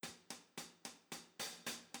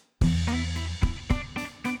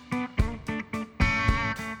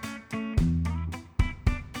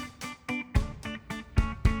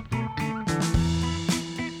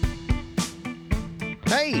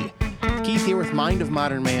Hey, Keith here with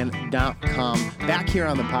mindofmodernman.com, back here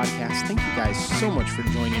on the podcast. Thank you guys so much for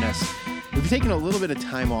joining us. We've taken a little bit of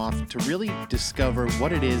time off to really discover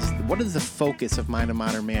what is the focus of Mind of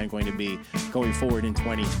Modern Man going to be going forward in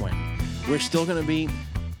 2020. We're still going to be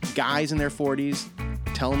guys in their 40s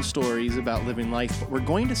telling stories about living life, but we're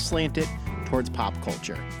going to slant it towards pop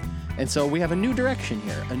culture. And so we have a new direction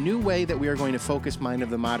here, a new way that we are going to focus Mind of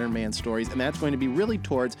the Modern Man stories, and that's going to be really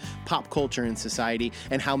towards pop culture and society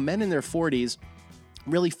and how men in their 40s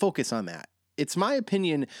really focus on that. It's my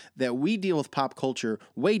opinion that we deal with pop culture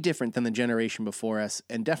way different than the generation before us,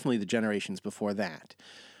 and definitely the generations before that.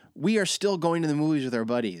 We are still going to the movies with our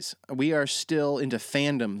buddies. We are still into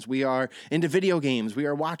fandoms. We are into video games. We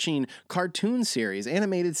are watching cartoon series,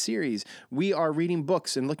 animated series. We are reading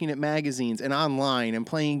books and looking at magazines and online and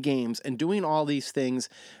playing games and doing all these things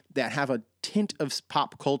that have a tint of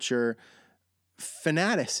pop culture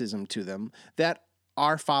fanaticism to them that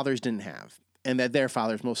our fathers didn't have and that their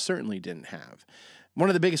fathers most certainly didn't have. One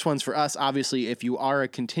of the biggest ones for us, obviously, if you are a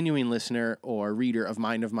continuing listener or reader of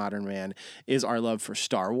Mind of Modern Man, is our love for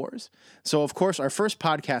Star Wars. So, of course, our first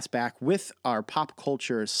podcast back with our pop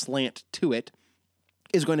culture slant to it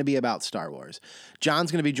is going to be about Star Wars.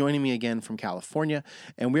 John's going to be joining me again from California,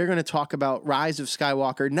 and we're going to talk about Rise of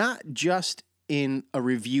Skywalker, not just in a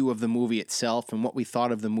review of the movie itself and what we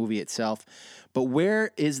thought of the movie itself, but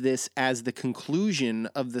where is this as the conclusion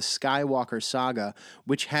of the Skywalker saga,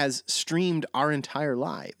 which has streamed our entire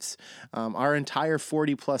lives. Our entire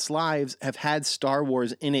 40-plus lives have had Star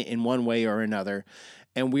Wars in it in one way or another,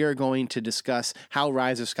 and we are going to discuss how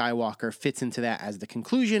Rise of Skywalker fits into that as the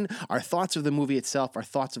conclusion, our thoughts of the movie itself, our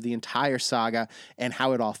thoughts of the entire saga, and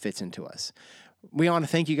how it all fits into us. We want to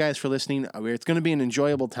thank you guys for listening. It's going to be an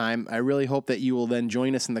enjoyable time. I really hope that you will then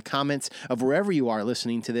join us in the comments of wherever you are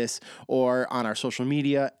listening to this or on our social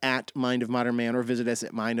media at Mind of Modern Man, or visit us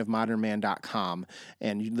at mindofmodernman.com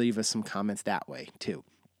and you leave us some comments that way too.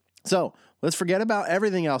 So let's forget about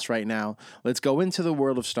everything else right now. Let's go into the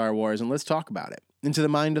world of Star Wars and let's talk about it. Into the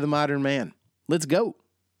Mind of the Modern Man. Let's go.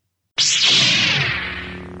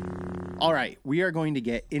 All right, we are going to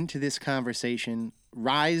get into this conversation.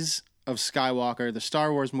 Rise of Skywalker, the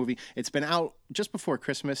Star Wars movie. It's been out just before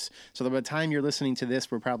Christmas, so by the time you're listening to this,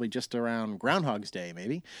 we're probably just around Groundhog's Day,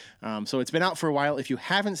 maybe. So it's been out for a while. If you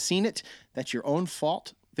haven't seen it, that's your own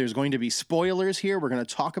fault. There's going to be spoilers here. We're going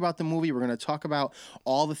to talk about the movie. We're going to talk about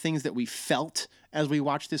all the things that we felt as we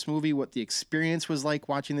watched this movie, what the experience was like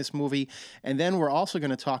watching this movie, and then we're also going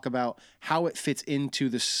to talk about how it fits into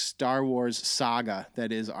the Star Wars saga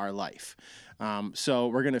that is our life. So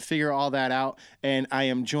we're going to figure all that out, and I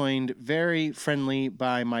am joined very friendly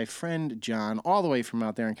by my friend John, all the way from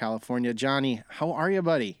out there in California. Johnny, how are you,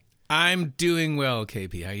 buddy? I'm doing well,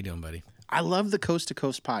 KP. How you doing, buddy? I love the Coast to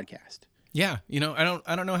Coast podcast. Yeah,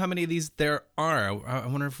 I don't know how many of these there are. I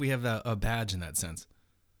wonder if we have a badge in that sense.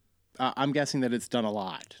 I'm guessing that it's done a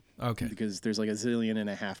lot. Okay. Because there's like 1.5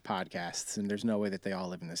 zillion podcasts, and there's no way that they all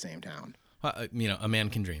live in the same town. A man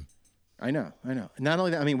can dream. I know. Not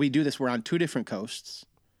only that, we do this. We're on 2 different coasts.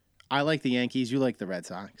 I like the Yankees. You like the Red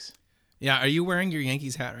Sox. Yeah. Are you wearing your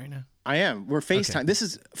Yankees hat right now? I am. We're FaceTime. Okay.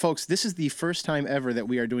 This is the first time ever that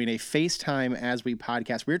we are doing a FaceTime as we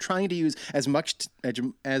podcast. We're trying to use as much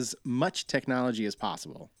technology as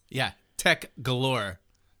possible. Yeah. Tech galore.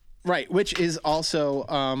 Right, which is also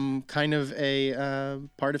kind of a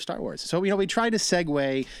part of Star Wars. So, we try to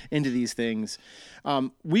segue into these things.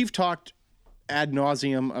 We've talked ad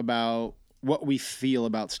nauseum about what we feel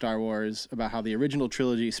about Star Wars, about how the original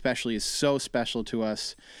trilogy especially is so special to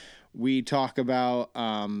us. We talk about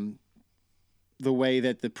the way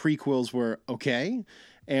that the prequels were okay,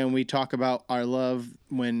 and we talk about our love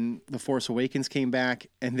when The Force Awakens came back,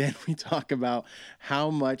 and then we talk about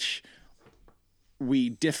how much we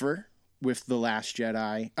differ with The Last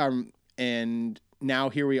Jedi, and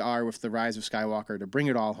now here we are with The Rise of Skywalker to bring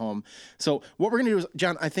it all home. So what we're going to do is,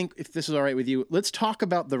 John, I think if this is all right with you, let's talk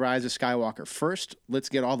about The Rise of Skywalker first. Let's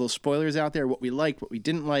get all those spoilers out there, what we liked, what we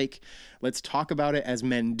didn't like. Let's talk about it as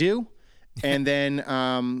men do. And then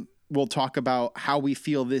we'll talk about how we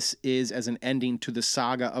feel this is as an ending to the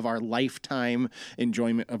saga of our lifetime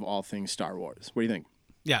enjoyment of all things Star Wars. What do you think?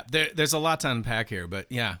 Yeah, there's a lot to unpack here, but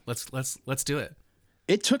yeah, let's do it.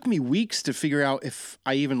 It took me weeks to figure out if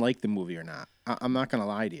I even liked the movie or not. I'm not going to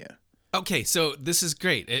lie to you. Okay, so this is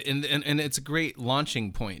great, and it's a great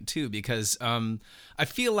launching point too, because I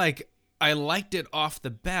feel like I liked it off the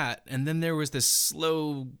bat, and then there was this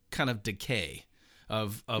slow kind of decay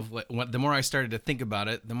of what the more I started to think about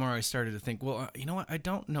it, the more I started to think, well, you know what? I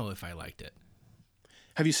don't know if I liked it.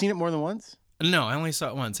 Have you seen it more than once? No, I only saw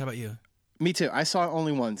it once. How about you? Me too. I saw it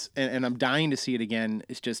only once, and I'm dying to see it again.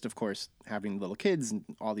 It's just, of course, having little kids and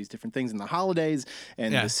all these different things, and the holidays,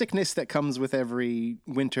 and the sickness that comes with every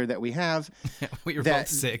winter that we have. We were both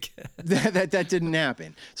sick. that didn't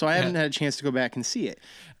happen. So I haven't had a chance to go back and see it.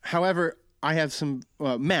 However, I have some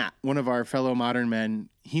Matt, one of our fellow modern men.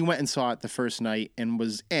 He went and saw it the first night and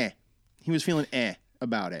was He was feeling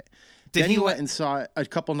about it. Then he went and saw it a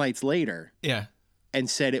couple nights later. Yeah. And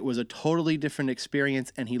said it was a totally different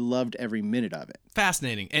experience, and he loved every minute of it.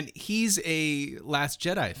 Fascinating. And he's a Last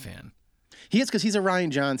Jedi fan. He is, because he's a Rian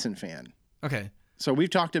Johnson fan. Okay. So we've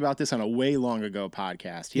talked about this on a way long ago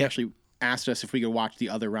podcast. He actually asked us if we could watch the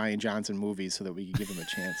other Rian Johnson movies so that we could give him a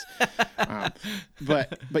chance.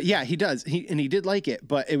 But yeah, he does. He did like it.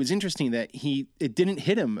 But it was interesting that it didn't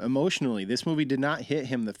hit him emotionally. This movie did not hit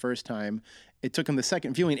him the first time. It took him the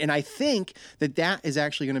second viewing. And I think that is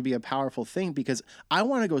actually going to be a powerful thing, because I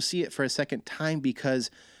want to go see it for a second time,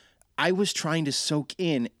 because I was trying to soak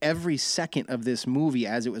in every second of this movie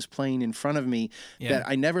as it was playing in front of me, that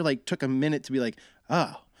I never took a minute to be like,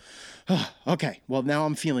 oh, okay, well, now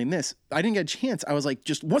I'm feeling this. I didn't get a chance. I was like,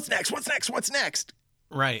 just what's next? What's next? What's next?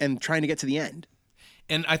 Right. And trying to get to the end.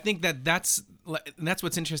 And I think that's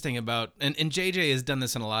what's interesting about, and JJ has done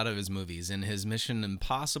this in a lot of his movies, in his Mission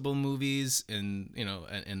Impossible movies,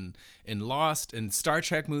 in Lost, and Star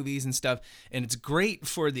Trek movies and stuff. And it's great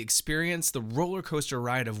for the experience, the roller coaster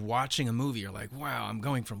ride of watching a movie. You're like, wow, I'm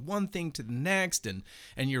going from one thing to the next, and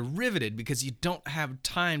you're riveted because you don't have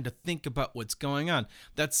time to think about what's going on.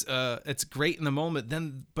 That's it's great in the moment.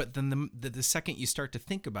 But then the second you start to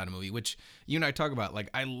think about a movie, which you and I talk about, like,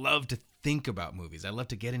 I love to think about movies. I love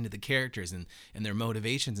to get into the characters and their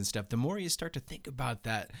motivations and stuff. The more you start to think about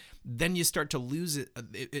that, then you start to lose it.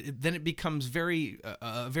 Then it becomes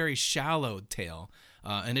a very shallow tale,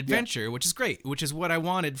 an adventure, which is great, which is what I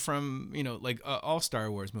wanted from, all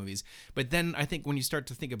Star Wars movies. But then I think when you start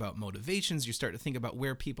to think about motivations, you start to think about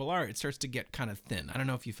where people are, it starts to get kind of thin. I don't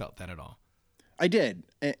know if you felt that at all. I did,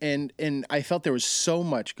 and I felt there was so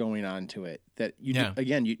much going on to it that you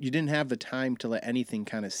didn't have the time to let anything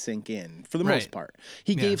kind of sink in for the most part.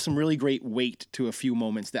 He gave some really great weight to a few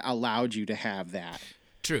moments that allowed you to have that.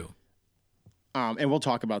 True. And we'll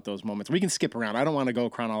talk about those moments. We can skip around. I don't want to go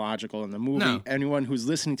chronological in the movie. No. Anyone who's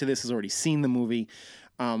listening to this has already seen the movie.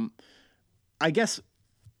 I guess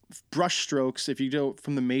brushstrokes, if you go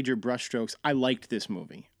from the major brushstrokes, I liked this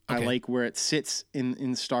movie. Okay. I like where it sits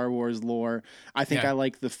in Star Wars lore. I think I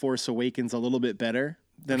like The Force Awakens a little bit better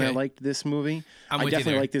than I liked this movie. I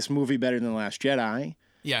definitely like this movie better than The Last Jedi.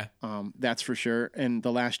 Yeah. That's for sure. And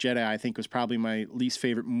The Last Jedi, I think, was probably my least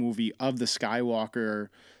favorite movie of the Skywalker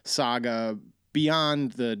saga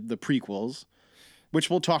beyond the prequels, which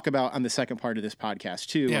we'll talk about on the second part of this podcast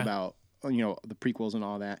too, about, the prequels and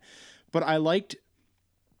all that. But I liked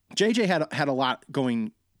JJ had a lot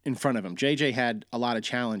going in front of him. JJ had a lot of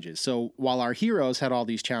challenges. So while our heroes had all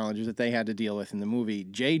these challenges that they had to deal with in the movie,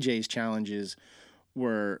 JJ's challenges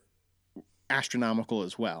were astronomical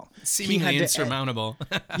as well. Seemingly insurmountable.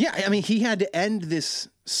 Yeah, I mean, he had to end this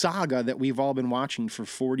saga that we've all been watching for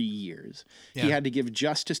 40 years. Yeah. He had to give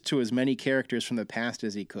justice to as many characters from the past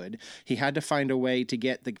as he could. He had to find a way to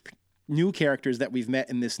get the new characters that we've met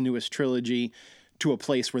in this newest trilogy to a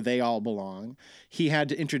place where they all belong. He had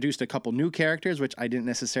to introduce a couple new characters, which I didn't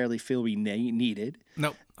necessarily feel we needed.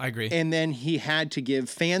 Nope, I agree. And then he had to give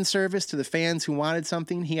fan service to the fans who wanted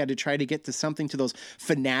something. He had to try to get to something to those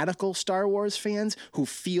fanatical Star Wars fans who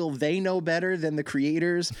feel they know better than the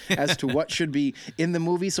creators as to what should be in the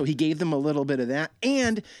movie. So he gave them a little bit of that.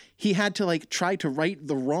 And he had to try to right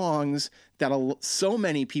the wrongs that so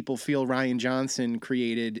many people feel Rian Johnson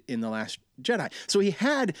created in The Last Jedi. So he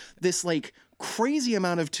had this crazy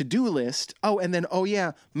amount of to-do list. Oh, and then,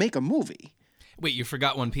 make a movie. Wait, you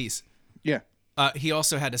forgot one piece. Yeah. He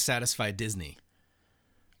also had to satisfy Disney.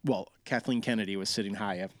 Well, Kathleen Kennedy was sitting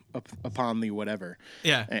high up upon the whatever.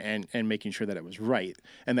 Yeah. And making sure that it was right.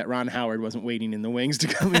 And that Ron Howard wasn't waiting in the wings to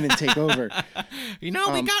come in and take over. We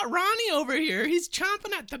got Ronnie over here. He's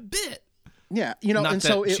chomping at the bit. Yeah. Not and that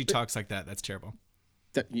so she talks like that. That's terrible.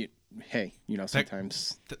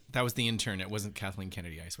 Sometimes. That was the intern. It wasn't Kathleen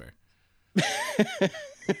Kennedy, I swear.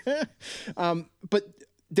 But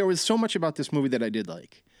there was so much about this movie that I did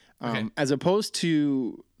like. As opposed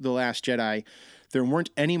to The Last Jedi, there weren't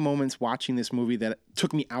any moments watching this movie that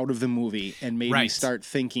took me out of the movie and made me start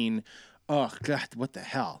thinking, oh, God, what the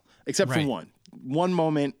hell? Except for one. One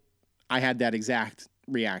moment, I had that exact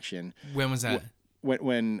reaction. When was that?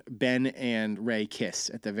 When Ben and Rey kiss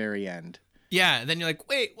at the very end. Yeah, then you're like,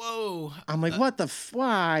 wait, whoa. I'm like, what the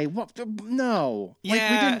why? What? No.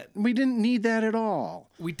 Yeah. We didn't need that at all.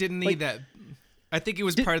 We didn't need that. I think it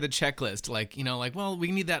was part of the checklist. Like, well,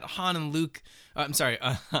 we need that Han and Luke. I'm sorry,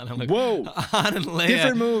 Han and Luke. Whoa. Han and Leia.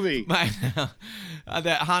 Different movie.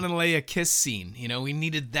 That Han and Leia kiss scene. We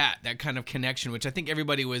needed that kind of connection, which I think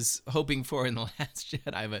everybody was hoping for in The Last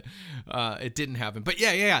Jedi, but it didn't happen. But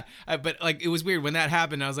yeah. But like, it was weird when that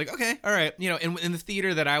happened. I was like, okay, all right. In the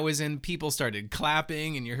theater that I was in, people started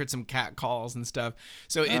clapping, and you heard some cat calls and stuff.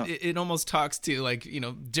 So it almost talks to like,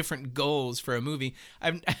 different goals for a movie.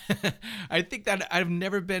 I think that I've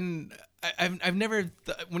never been. I've never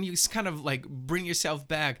when you kind of like bring yourself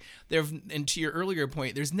back there, and to your earlier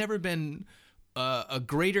point, there's never been a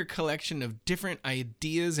greater collection of different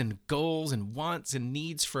ideas and goals and wants and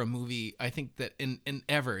needs for a movie, I think, that in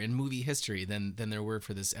movie history than there were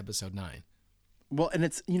for this episode 9. Well, and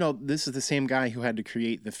it's, this is the same guy who had to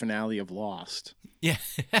create the finale of Lost. Yeah.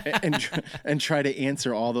 and try to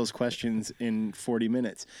answer all those questions in 40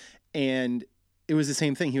 minutes. And it was the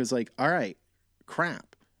same thing. He was like, all right,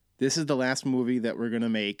 crap. This is the last movie that we're going to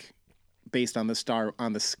make based on the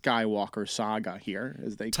Skywalker saga here,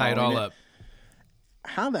 as they call it. Tie it all up.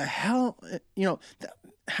 How the hell,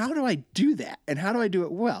 how do I do that? And how do I do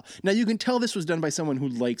it well? Now, you can tell this was done by someone who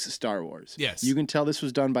likes Star Wars. Yes. You can tell this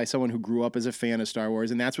was done by someone who grew up as a fan of Star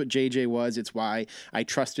Wars, and that's what JJ was. It's why I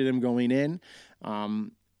trusted him going in.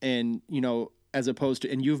 As opposed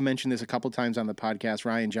to, and you've mentioned this a couple times on the podcast,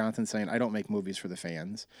 Rian Johnson saying, I don't make movies for the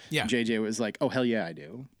fans. Yeah. JJ was like, oh, hell yeah, I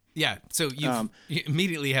do. Yeah. So you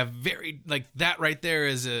immediately have that right there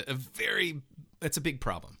is that's a big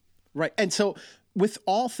problem. Right. And so with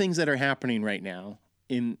all things that are happening right now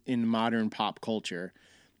in modern pop culture,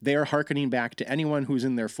 they are hearkening back to anyone who's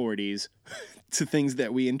in their 40s to things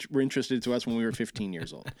that were interested to us when we were 15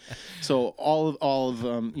 years old. So all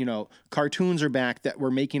of cartoons are back that we're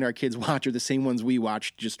making our kids watch are the same ones we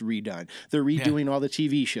watched, just redone. They're redoing all the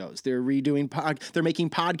TV shows. They're redoing they're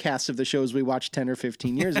making podcasts of the shows we watched 10 or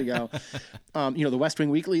 15 years ago. The West Wing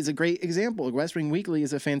Weekly is a great example. West Wing Weekly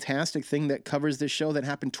is a fantastic thing that covers this show that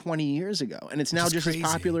happened 20 years ago, and it's now just crazy. As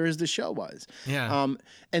popular as the show was. Yeah.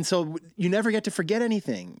 And so you never get to forget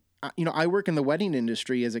anything. I work in the wedding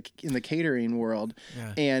industry in the catering world,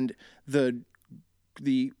 and the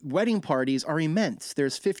wedding parties are immense.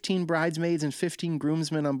 There's 15 bridesmaids and 15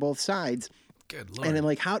 groomsmen on both sides. Good Lord. And I'm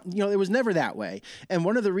like, how, it was never that way. And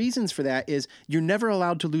one of the reasons for that is you're never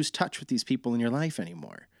allowed to lose touch with these people in your life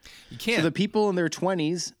anymore. You can't. So the people in their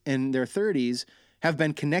 20s and their 30s have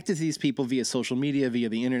been connected to these people via social media, via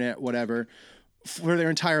the internet, whatever, for their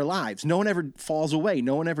entire lives. No one ever falls away.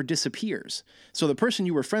 No one ever disappears. So the person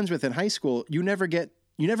you were friends with in high school, you never get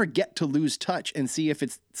to lose touch and see if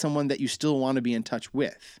it's someone that you still want to be in touch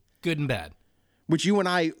with. Good and bad. Which you and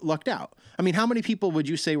I lucked out. I mean, how many people would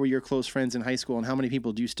you say were your close friends in high school, and how many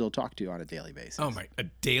people do you still talk to on a daily basis? Oh my, a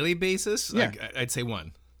daily basis? Yeah. I'd say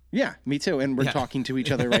one. Yeah, me too. And we're talking to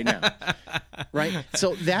each other right now. Right?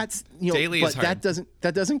 So that's, daily but is hard.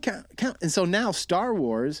 that doesn't count. And so now Star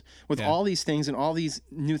Wars, with all these things and all these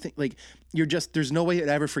new things, like, there's no way to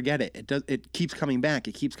ever forget it. It keeps coming back.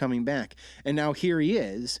 It keeps coming back. And now here he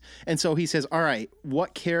is. And so he says, all right,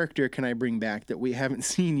 what character can I bring back that we haven't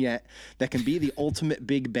seen yet that can be the ultimate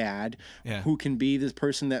big bad, who can be this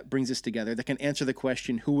person that brings us together, that can answer the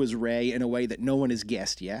question, who was Rey, in a way that no one has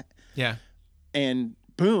guessed yet. Yeah. And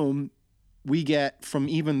boom, we get from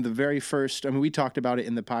even the very first, we talked about it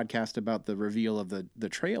in the podcast about the reveal of the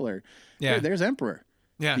trailer. Yeah. There's Emperor.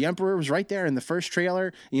 Yeah. The Emperor was right there in the first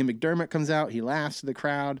trailer. Ian McDermott comes out. He laughs to the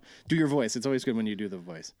crowd. Do your voice. It's always good when you do the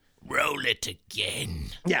voice. Roll it again.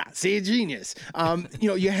 Yeah. See, a genius.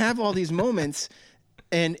 You have all these moments,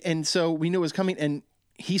 and so we knew it was coming, and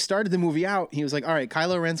he started the movie out. He was like, all right,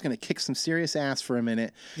 Kylo Ren's going to kick some serious ass for a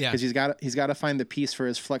minute. Yeah. Because he's got to find the piece for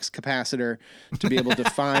his flux capacitor to be able to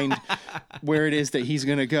find where it is that he's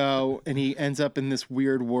going to go. And he ends up in this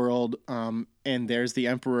weird world. And there's the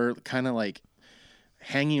Emperor kind of like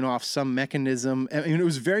hanging off some mechanism. I mean, it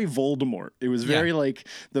was very Voldemort. It was very like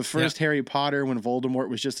the first Harry Potter, when Voldemort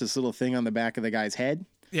was just this little thing on the back of the guy's head.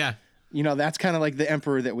 Yeah. That's kind of like the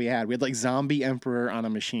Emperor that we had. We had like zombie Emperor on a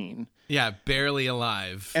machine. Yeah, barely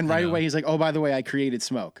alive. And right away, he's like, oh, by the way, I created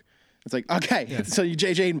smoke. It's like, okay. Yeah. So you,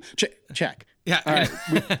 JJ, check. Yeah. All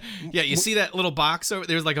right. You see that little box over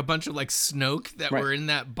there's like a bunch of like Snoke that were in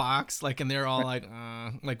that box, like, and they're all like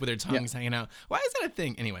with their tongues hanging out. Why is that a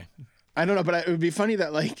thing? Anyway. I don't know, but it would be funny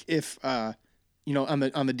that like if, on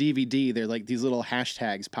the DVD, they're like these little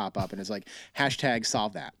hashtags pop up and it's like hashtag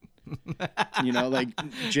solve that. Like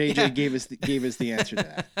JJ gave us the answer to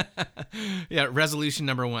that. Yeah, resolution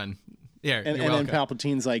number 1. Yeah, and then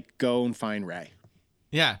Palpatine's like, go and find Rey.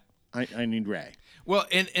 Yeah, I need Rey. Well,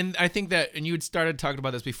 and I think that, and you had started talking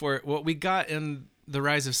about this before. What we got in The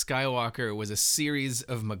Rise of Skywalker was a series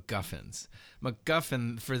of MacGuffins.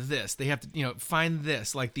 MacGuffin for this, they have to, find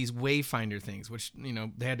this, like these Wayfinder things, which,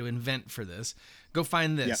 they had to invent for this. Go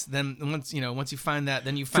find this. Yeah. Then once you find that,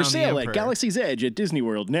 then you found For sale the Emperor. at Galaxy's Edge at Disney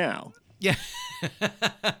World now. Yeah.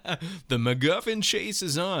 The MacGuffin chase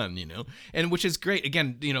is on, and which is great.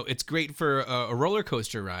 Again, it's great for a roller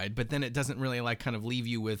coaster ride, but then it doesn't really like kind of leave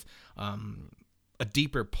you with a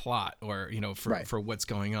deeper plot or, for what's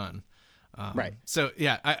going on. Right. So,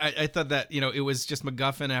 yeah, I thought that, it was just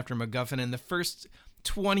MacGuffin after MacGuffin, and the first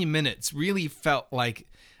 20 minutes really felt like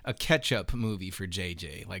a catch-up movie for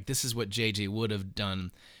JJ. Like, this is what JJ would have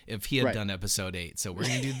done if he had done episode 8. So we're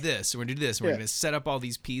going to do this, we're going to do this, we're going to set up all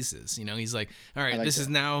these pieces. He's like, all right, this is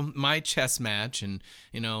now my chess match, and,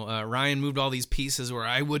 Ryan moved all these pieces where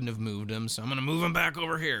I wouldn't have moved them, so I'm going to move them back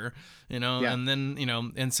over here, and then,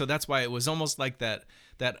 and so that's why it was almost like that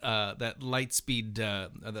light speed,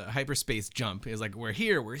 the hyperspace jump is like, we're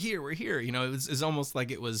here. It was almost like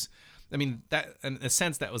it was, I mean, that in a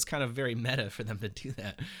sense that was kind of very meta for them to do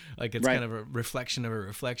that. Like it's kind of a reflection of a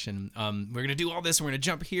reflection. We're gonna do all this, and we're gonna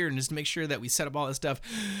jump here, and just make sure that we set up all this stuff.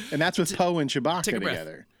 And that's with Poe and Chewbacca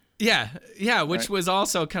together. Yeah, which was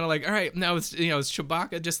also kind of like, all right, now it's it's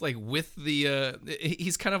Chewbacca just like with the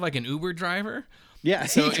he's kind of like an Uber driver. Yeah,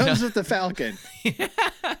 so, he comes with the Falcon.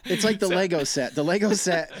 It's like the Lego set. The Lego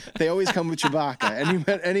set, they always come with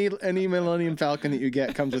Chewbacca. Any Millennium Falcon that you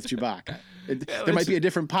get comes with Chewbacca. There might be a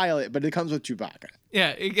different pilot, but it comes with Chewbacca.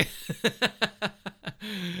 Yeah.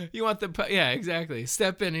 You want exactly.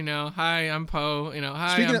 Step in, hi, I'm Poe. Hi,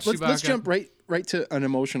 I'm Chewbacca. Let's jump right to an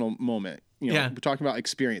emotional moment. We're talking about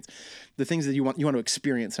experience. The things that you want to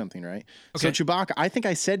experience something, right? Okay. So Chewbacca, I think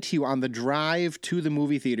I said to you on the drive to the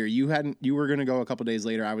movie theater, you were going to go a couple days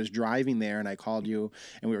later. I was driving there and I called you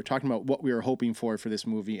and we were talking about what we were hoping for this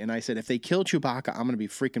movie. And I said, if they kill Chewbacca, I'm going to be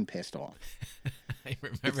freaking pissed off. I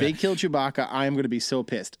remember if they kill Chewbacca, I am going to be so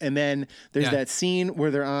pissed. And then there's that scene where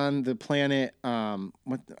they're on the planet. I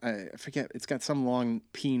forget. It's got some long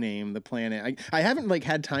P name. The planet. I haven't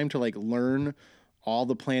had time to learn all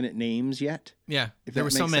the planet names yet. Yeah, there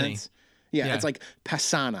were so many. Yeah, it's like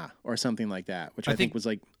Pasana or something like that, which I think was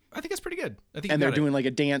like. I think it's pretty good. I think. And they're doing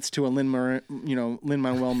a dance to a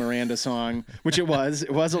Lin-Manuel Miranda song, which it was.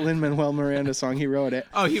 It was a Lin-Manuel Miranda song. He wrote it.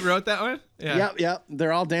 Oh, he wrote that one? Yeah. Yep.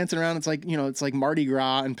 They're all dancing around. It's like, it's like Mardi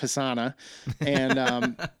Gras and Pasana,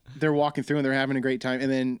 and they're walking through and they're having a great time.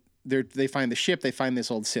 And then they find the ship. They find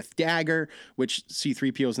this old Sith dagger, which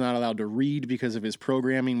C-3PO is not allowed to read because of his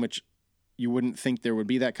programming, which. You wouldn't think there would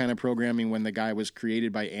be that kind of programming when the guy was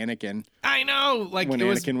created by Anakin. I know, when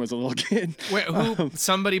Anakin was a little kid.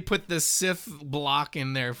 Somebody put the Sith block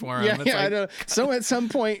in there for him. I know. So at some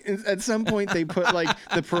point, they put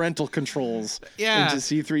the parental controls into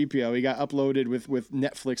C-3PO. He got uploaded with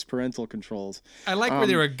Netflix parental controls. I like where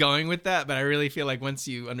they were going with that, but I really feel like once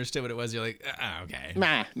you understood what it was, you're like, okay.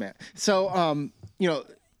 Nah. So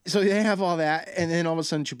So they have all that, and then all of a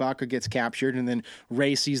sudden Chewbacca gets captured, and then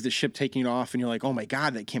Rey sees the ship taking off, and you're like, oh my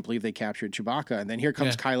God, I can't believe they captured Chewbacca. And then here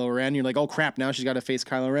comes Kylo Ren, and you're like, oh crap, now she's got to face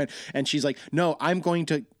Kylo Ren. And she's like, no, I'm going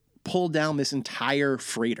to pull down this entire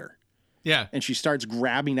freighter. Yeah. And she starts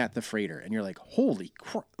grabbing at the freighter, and you're like, holy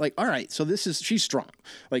crap. All right, so she's strong.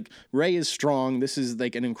 Rey is strong. This is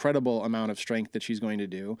an incredible amount of strength that she's going to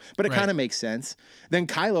do. But it kind of makes sense. Then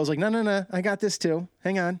Kylo's like, no, I got this too.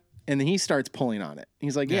 Hang on. And then he starts pulling on it.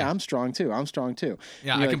 He's like, yeah, I'm strong too.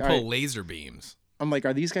 Yeah, I can pull laser beams. I'm like,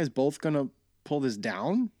 are these guys both going to pull this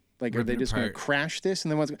down? Are they just going to crash this?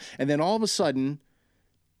 And then all of a sudden,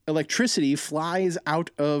 electricity flies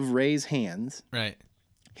out of Rey's hands. Right.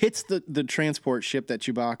 Hits the transport ship that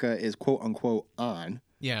Chewbacca is quote unquote on.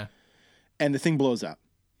 Yeah. And the thing blows up.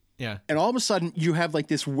 Yeah. And all of a sudden, you have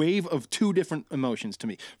this wave of two different emotions to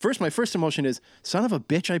me. First, my first emotion is, son of a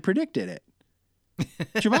bitch, I predicted it.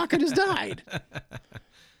 Chewbacca just died.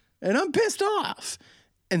 And I'm pissed off.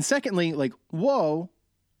 And secondly, whoa,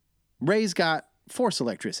 Rey's got force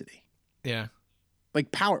electricity. Yeah.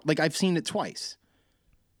 Power. I've seen it twice.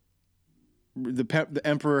 The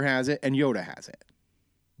Emperor has it and Yoda has it.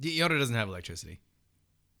 Yoda doesn't have electricity.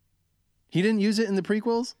 He didn't use it in the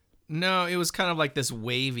prequels? No, it was kind of like this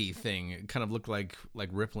wavy thing. It kind of looked like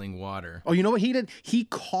rippling water. Oh, you know what he did? He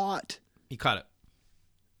caught it.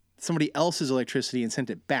 Somebody else's electricity and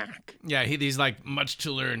sent it back. Yeah, he's like, much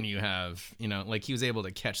to learn you have. He was able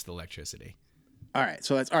to catch the electricity. All right,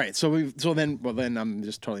 so that's all right. So then I'm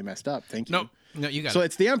just totally messed up. Thank you. No, you got it. So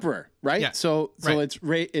it's the Emperor, right? Yeah. So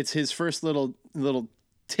it's his first little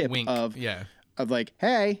tip wink. of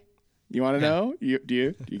hey, you want to know? Do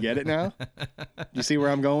you get it now? Do you see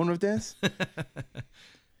where I'm going with this?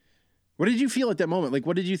 What did you feel at that moment?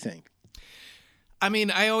 What did you think? I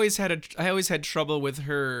mean, I always had trouble with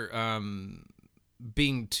her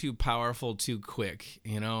being too powerful too quick.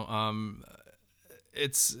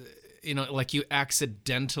 It's like you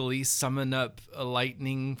accidentally summon up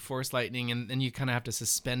a force lightning, and then you kind of have to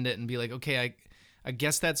suspend it and be like, okay, I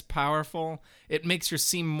guess that's powerful. It makes her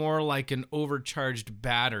seem more like an overcharged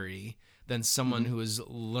battery than someone who is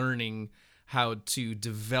learning how to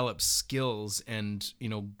develop skills and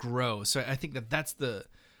grow. So I think that's the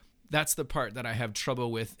part that I have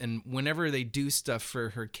trouble with. And whenever they do stuff for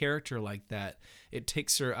her character like that, it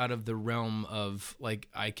takes her out of the realm of like,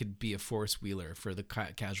 I could be a force wheeler for the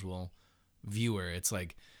casual viewer. It's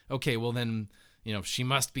like, okay, well then, she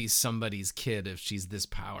must be somebody's kid if she's this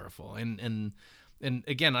powerful. And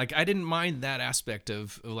again, like, I didn't mind that aspect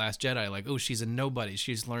of Last Jedi. Like, oh, she's a nobody.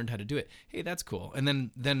 She's learned how to do it. Hey, that's cool. And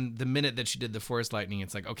then the minute that she did the Force lightning,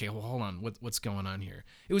 it's like, okay, well, hold on. What's going on here?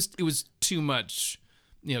 It was too much,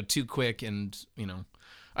 too quick. And,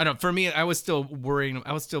 I don't know. For me, I was still worrying.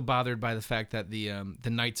 I was still bothered by the fact that the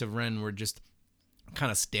Knights of Ren were just kind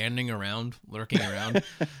of standing around, lurking around,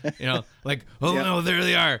 like, oh no, there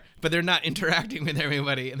they are, but they're not interacting with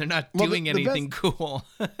everybody and they're not doing anything cool.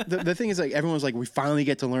 the thing is, like, everyone's like, we finally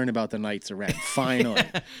get to learn about the Knights of Ren. Finally.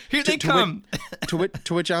 Here they come.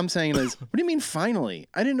 To which I'm saying is, what do you mean finally?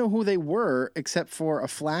 I didn't know who they were except for a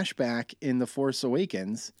flashback in The Force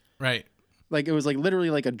Awakens. Right. Like, it was like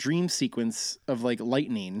literally like a dream sequence of like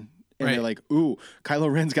lightning. And they're like, ooh, Kylo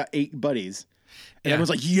Ren's got 8 buddies. And everyone's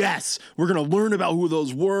like, yes, we're going to learn about who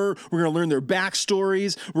those were. We're going to learn their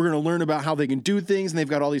backstories. We're going to learn about how they can do things. And they've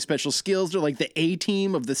got all these special skills. They're like the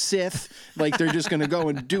A-team of the Sith. Like, they're just going to go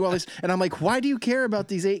and do all this. And I'm like, why do you care about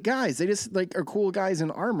these 8 guys? They just like are cool guys in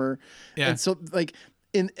armor. Yeah. And so like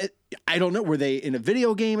I don't know. Were they in a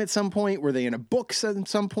video game at some point? Were they in a book at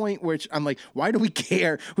some point? Which I'm like, why do we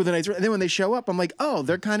care who the Knights are? And then when they show up, I'm like, oh,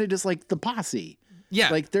 they're kind of just like the posse. Yeah.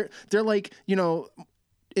 Like they're like,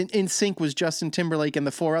 in sync was Justin Timberlake and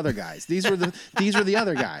the 4 other guys. These were the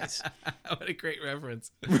other guys. What a great reference.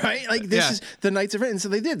 Right? Like, this is the Knights of Ren. And so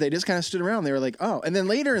they did. They just kind of stood around. They were like, oh. And then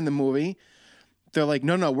later in the movie, they're like,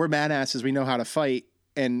 no, we're badasses. We know how to fight.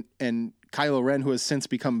 And Kylo Ren, who has since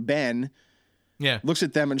become Ben, looks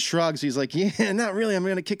at them and shrugs. He's like, yeah, not really. I'm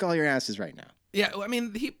going to kick all your asses right now. Yeah, I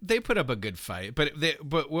mean, they put up a good fight, but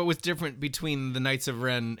what was different between the Knights of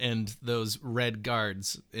Ren and those Red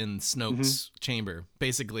Guards in Snoke's chamber?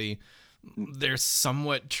 Basically, they're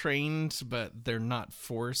somewhat trained, but they're not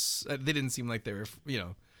Force. They didn't seem like they were,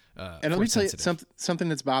 and let me tell you something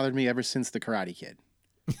that's bothered me ever since the Karate Kid.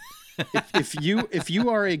 if you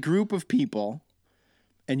are a group of people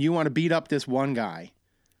and you want to beat up this one guy.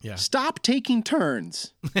 Yeah. Stop taking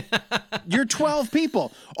turns. You're 12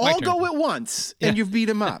 people. All go at once, and you've beat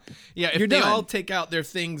him up. Yeah, if You're they done. all take out their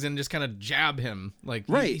things and just kind of jab him, like,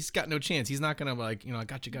 right. he's got no chance. He's not going to, like, I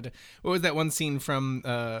got you. What was that one scene from,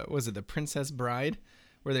 was it The Princess Bride?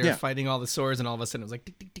 Where they were fighting all the swords, and all of a sudden it was like,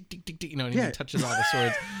 tick, tick, tick, tick, tick, tick, and he touches all the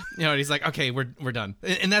swords. And he's like, okay, we're done.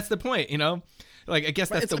 And that's the point, Like, I guess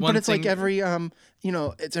that's the one thing. But it's like every,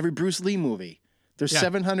 it's every Bruce Lee movie. There's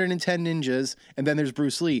 710 ninjas, and then there's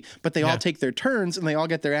Bruce Lee. But they all take their turns, and they all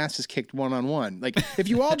get their asses kicked one-on-one. Like, if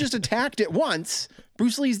you all just attacked at once,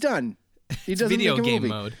 Bruce Lee's done. He doesn't video make a game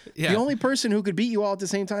movie. mode. Yeah. The only person who could beat you all at the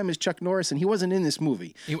same time is Chuck Norris, and he wasn't in this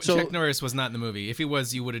movie. Chuck Norris was not in the movie. If he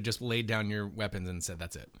was, you would have just laid down your weapons and said,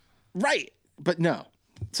 that's it. Right. But no.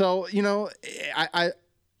 So,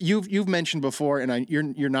 you've mentioned before, and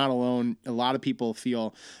you're not alone. A lot of people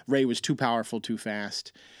feel Rey was too powerful too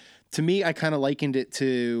fast. To me, I kind of likened it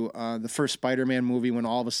to the first Spider-Man movie when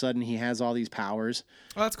all of a sudden he has all these powers.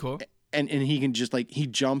 Oh, that's cool. And he can just, like, he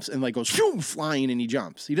jumps and, like, goes flying, and he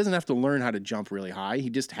jumps. He doesn't have to learn how to jump really high. He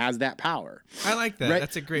just has that power. I like that.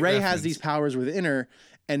 That's a great Rey reference. has these powers within her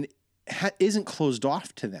and isn't closed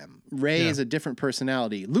off to them. Rey is a different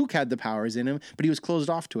personality. Luke had the powers in him, but he was closed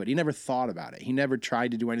off to it. He never thought about it. He never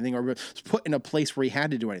tried to do anything or was put in a place where he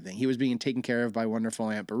had to do anything. He was being taken care of by wonderful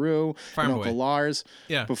Aunt Beru and Uncle Lars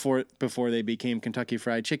before they became Kentucky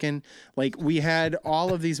Fried Chicken. Like, we had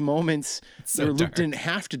all of these moments where Luke didn't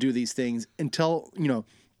have to do these things until,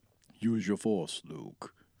 use your force,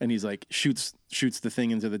 Luke. And he's like, shoots the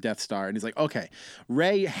thing into the Death Star. And he's like, okay,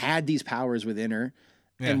 Rey had these powers within her.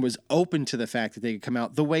 And was open to the fact that they could come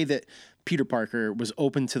out the way that Peter Parker was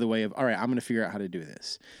open to the way of, all right, I'm going to figure out how to do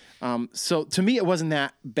this. So to me, it wasn't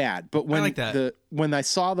that bad. But when when I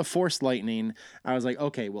saw the Force lightning, I was like,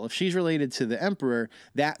 okay, well, if she's related to the Emperor,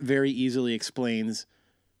 that very easily explains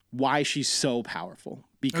why she's so powerful.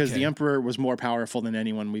 Because the Emperor was more powerful than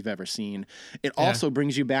anyone we've ever seen. It also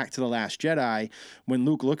brings you back to The Last Jedi when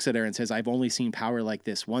Luke looks at her and says, I've only seen power like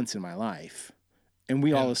this once in my life. and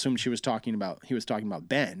we all assumed he was talking about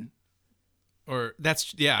Ben. Or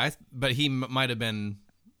but he might have been.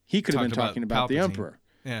 He could have been talking about the Emperor.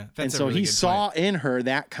 Yeah, and so he saw in her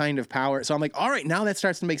that kind of power. So I'm like, all right, now that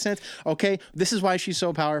starts to make sense. Okay, this is why she's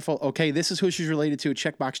so powerful. Okay, this is who she's related to.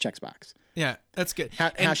 Checkbox. Yeah, that's good.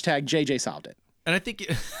 Hashtag JJ solved it. And I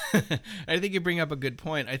think you bring up a good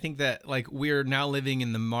point. I think that like we're now living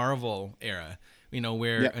in the Marvel era,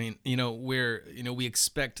 where we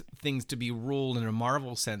expect things to be ruled in a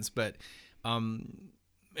Marvel sense, but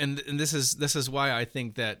and this is why I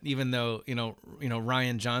think that even though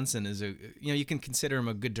Rian Johnson is you can consider him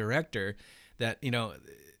a good director, that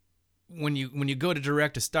when you go to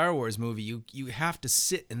direct a Star Wars movie, you have to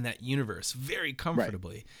sit in that universe very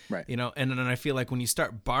comfortably, right. And then I feel like when you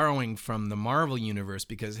start borrowing from the Marvel universe,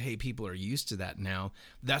 because hey, people are used to that now,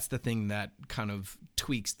 that's the thing that kind of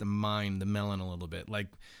tweaks the melon a little bit. Like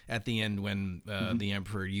at the end when the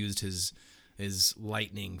Emperor used his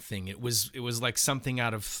lightning thing, it was like something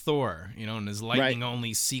out of Thor, and his lightning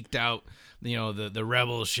only seeked out the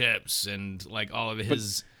rebel ships, and like all of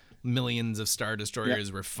his millions of Star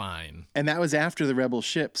Destroyers were fine. And that was after the rebel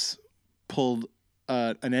ships pulled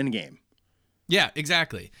an endgame. Yeah,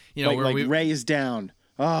 exactly. Rey is down.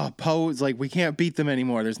 Oh, Poe's like, we can't beat them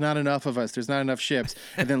anymore. There's not enough of us. There's not enough ships.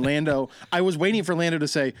 And then Lando, I was waiting for Lando to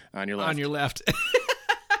say, on your left.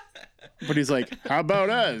 But he's like, how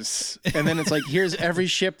about us? And then it's like, here's every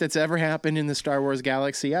ship that's ever happened in the Star Wars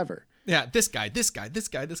galaxy ever. Yeah, this guy.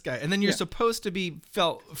 And then you're supposed to be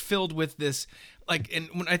filled with this, like, and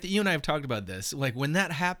when you and I have talked about this, like when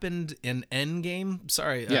that happened in Endgame,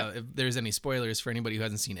 sorry if there's any spoilers for anybody who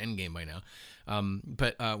hasn't seen Endgame by now.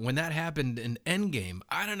 But when that happened in Endgame,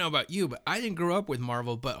 I don't know about you, but I didn't grow up with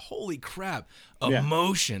Marvel, but holy crap,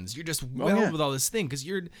 emotions. You're just with all this thing, because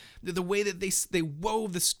you're the way that they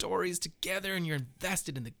wove the stories together, and you're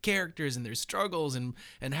invested in the characters and their struggles and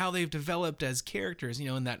how they've developed as characters,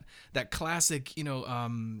 in that classic,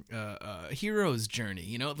 hero's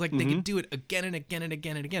journey, like they can do it again and again and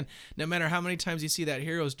again and again. No matter how many times you see that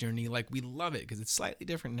hero's journey, like we love it because it's slightly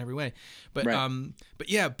different in every way. But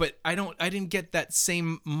but I didn't get that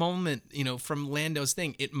same moment, from Lando's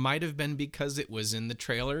thing. It might have been because it was in the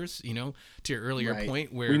trailers, to your earlier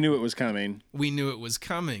point, where we knew it was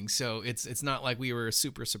coming. So it's not like we were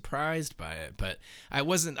super surprised by it, but I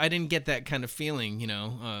didn't get that kind of feeling,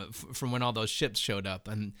 from when all those ships showed up,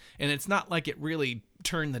 and it's not like it really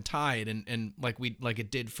turned the tide and like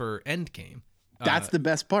it did for Endgame. That's the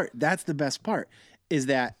best part. Is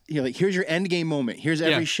that here's your end game moment. Here's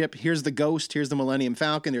every ship. Here's the Ghost. Here's the Millennium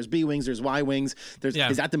Falcon. There's B-wings. There's Y-wings.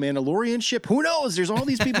 Is that the Mandalorian ship? Who knows? There's all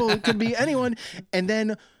these people. It could be anyone. And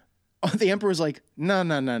then the Emperor's like, no.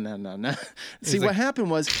 See, what happened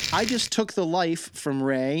was I just took the life from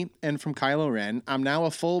Rey and from Kylo Ren. I'm now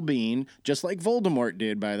a full being, just like Voldemort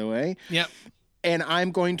did, by the way. Yep. And I'm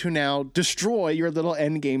going to now destroy your little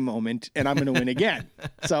endgame moment, and I'm going to win again.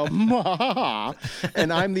 So,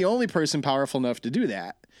 and I'm the only person powerful enough to do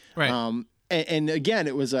that. Right. And again,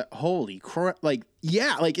 it was a holy crap.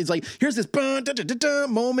 It's like, here's this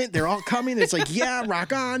moment. They're all coming. It's like,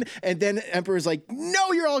 rock on. And then Emperor's like,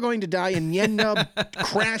 no, you're all going to die. And Yenna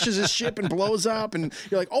crashes his ship and blows up. And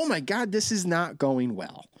you're like, oh my God, this is not going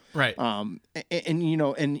well. Right.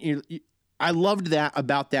 I loved that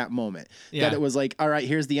about that moment. Yeah. That it was like, all right,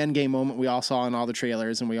 here's the end game moment we all saw in all the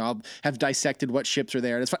trailers, and we all have dissected what ships are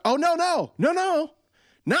there. And it's like, oh, no,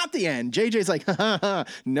 not the end. JJ's like,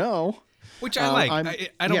 no. Which I like.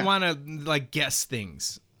 I don't want to guess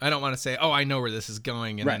things. I don't want to say, oh, I know where this is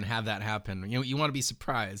going, and then have that happen. You want to be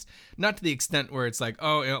surprised, not to the extent where it's like,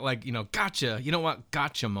 oh, gotcha. You don't want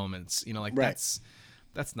gotcha moments.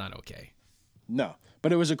 That's not okay. No,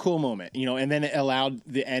 but it was a cool moment, and then it allowed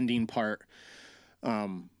the ending part,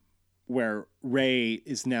 where Rey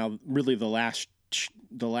is now really the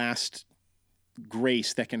last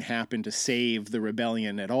grace that can happen to save the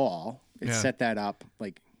rebellion at all. It set that up,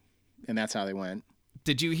 and that's how they went.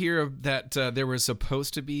 Did you hear that there was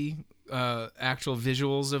supposed to be actual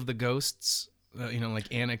visuals of the ghosts, like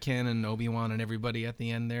Anakin and Obi-Wan and everybody at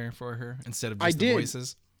the end there for her, instead of just the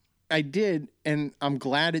voices? I did, and I'm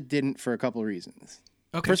glad it didn't for a couple of reasons.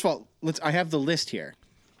 Okay. First of all, I have the list here.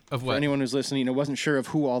 Of what? For anyone who's listening and wasn't sure of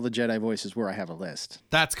who all the Jedi voices were, I have a list.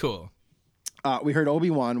 That's cool. We heard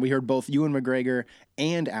Obi-Wan. We heard both Ewan McGregor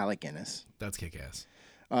and Alec Guinness. That's kick-ass.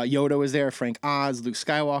 Yoda was there, Frank Oz, Luke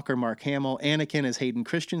Skywalker, Mark Hamill, Anakin as Hayden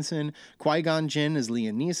Christensen, Qui-Gon Jinn as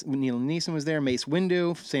Liam Neeson was there, Mace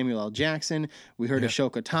Windu, Samuel L. Jackson. We heard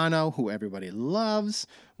Ahsoka Tano, who everybody loves,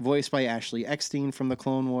 voiced by Ashley Eckstein from the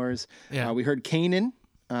Clone Wars. Yeah. We heard Kanan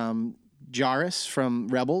Jarrus from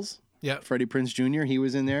Rebels. Yeah. Freddie Prinze Jr., he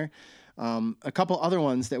was in there. A couple other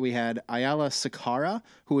ones that we had, Ayala Sakara,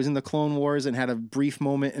 who was in the Clone Wars and had a brief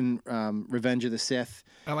moment in Revenge of the Sith.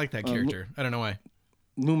 I like that character. I don't know why.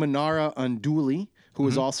 Luminara Unduli, who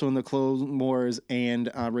was also in the Clone Wars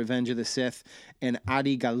and Revenge of the Sith, and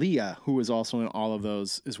Adi Gallia, who was also in all of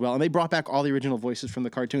those as well. And they brought back all the original voices from the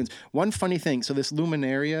cartoons. One funny thing, so this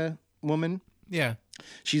Luminaria woman, Yeah.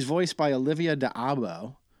 she's voiced by Olivia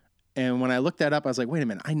D'Abo. And when I looked that up, I was like, wait a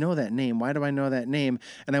minute, I know that name. Why do I know that name?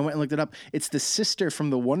 And I went and looked it up. It's the sister from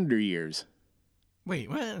the Wonder Years. Wait,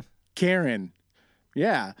 what? Karen.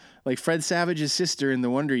 Yeah. Like Fred Savage's sister in the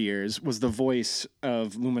Wonder Years was the voice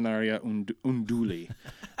of Luminaria Unduli,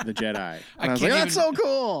 the Jedi. And I was like, that's so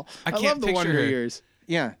cool. I can't love the picture Wonder her. Years.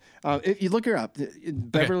 Yeah. If you look her up,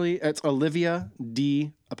 Beverly, it's Olivia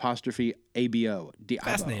D apostrophe ABO. D'Abo.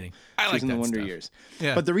 Fascinating. I like She's in the that Wonder stuff. Years.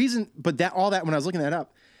 Yeah. But the reason, all that, when I was looking that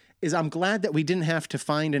up, is I'm glad that we didn't have to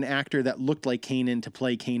find an actor that looked like Kanan to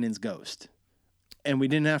play Kanan's ghost. And we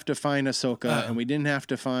didn't have to find Ahsoka, and we didn't have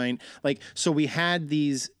to find, so we had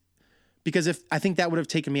these, because I think that would have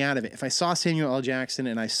taken me out of it. If I saw Samuel L. Jackson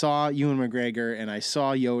and I saw Ewan McGregor and I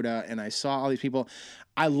saw Yoda and I saw all these people,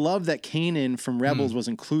 I love that Kanan from Rebels was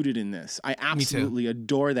included in this. I absolutely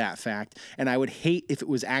adore that fact. And I would hate if it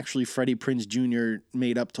was actually Freddie Prinze Jr.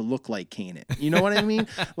 made up to look like Kanan. You know what I mean?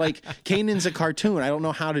 Like, Kanan's a cartoon. I don't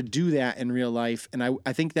know how to do that in real life. And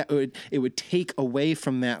I think that it would take away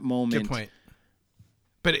from that moment. Good point.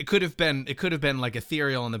 But it could have been like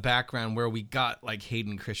ethereal in the background where we got like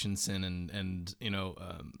Hayden Christensen and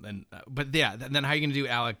but yeah, then how are you going to do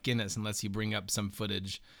Alec Guinness unless you bring up some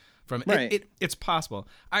footage from right. It's possible.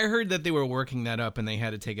 I heard that they were working that up and they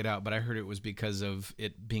had to take it out, but I heard it was because of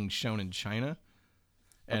it being shown in China.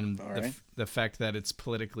 And the fact that it's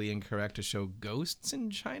politically incorrect to show ghosts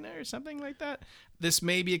in China or something like that. This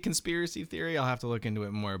may be a conspiracy theory. I'll have to look into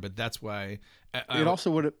it more, but that's why. It also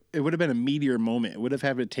would have been a meteor moment. It would have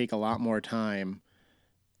had to take a lot more time,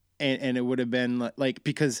 and it would have been like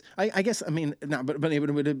because I guess I mean not, but it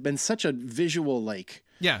would have been such a visual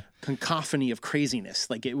cacophony of craziness.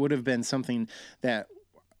 Like it would have been something that.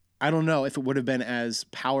 I don't know if it would have been as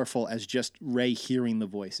powerful as just Rey hearing the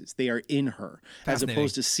voices. They are in her. As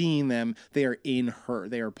opposed to seeing them, they are in her.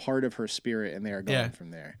 They are part of her spirit, and they are going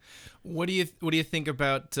from there. What do you think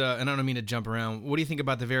about, and I don't mean to jump around, what do you think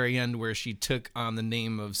about the very end where she took on the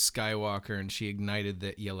name of Skywalker and she ignited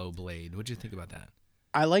the yellow blade? What do you think about that?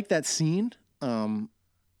 I like that scene. I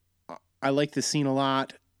like the scene a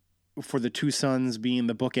lot. For the two sons being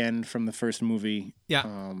the bookend from the first movie. Yeah.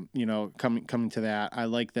 Coming to that. I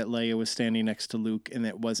like that Leia was standing next to Luke and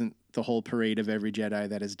it wasn't the whole parade of every Jedi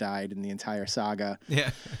that has died in the entire saga.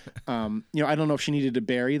 Yeah. I don't know if she needed to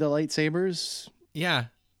bury the lightsabers. Yeah.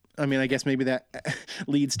 I mean, I guess maybe that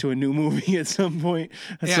leads to a new movie at some point.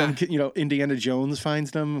 Yeah. Indiana Jones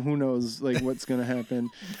finds them. Who knows, what's going to happen?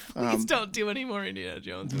 Please don't do any more Indiana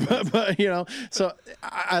Jones. But so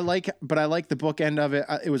I like the book end of it.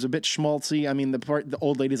 It was a bit schmaltzy. I mean, the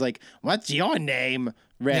old lady's like, "What's your name,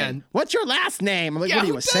 Red? Yeah. What's your last name?" I'm like, "What are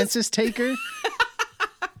you, a census taker?"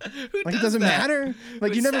 It doesn't matter.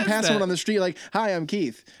 Like, you never pass someone on the street like, "Hi, I'm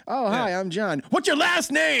Keith." "Oh, hi, I'm John." "What's your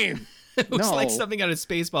last name?" It looks like something out of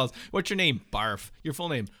Spaceballs. What's your name? Barf. Your full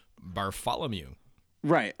name? Bartholomew.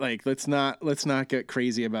 Right. Like, let's not get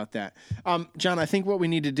crazy about that. John, I think what we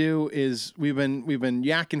need to do is we've been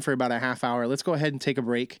yakking for about a half hour. Let's go ahead and take a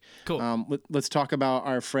break. Cool. Let's talk about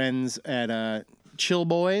our friends at Chill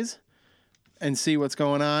Boys and see what's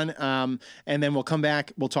going on. And then we'll come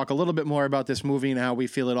back. We'll talk a little bit more about this movie and how we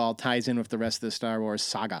feel it all ties in with the rest of the Star Wars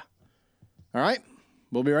saga. All right.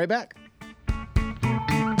 We'll be right back.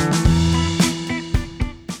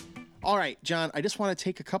 All right, John, I just want to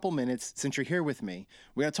take a couple minutes, since you're here with me.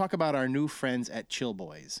 We're going to talk about our new friends at Chill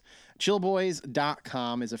Boys.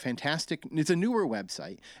 Chillboys.com is it's a newer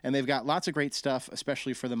website, and they've got lots of great stuff,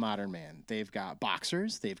 especially for the modern man. They've got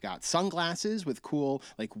boxers, they've got sunglasses with cool,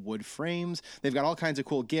 wood frames. They've got all kinds of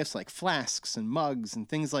cool gifts, like flasks and mugs and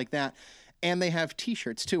things like that. And they have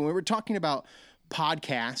T-shirts, too. And we were talking about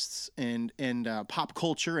podcasts and pop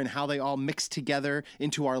culture and how they all mix together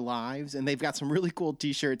into our lives, and they've got some really cool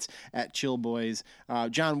T-shirts at Chill Boys.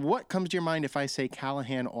 John, what comes to your mind if I say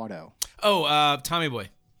Callahan Auto? Tommy Boy.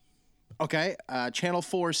 Okay, Channel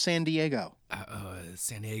 4 San Diego.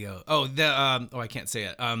 San Diego. I can't say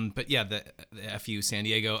it. But yeah, the FU San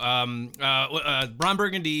Diego. Ron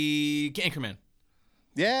Burgundy Anchorman.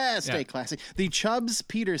 Yeah, stay classy. The Chubbs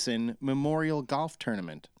Peterson Memorial Golf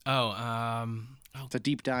Tournament. It's a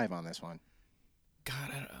deep dive on this one.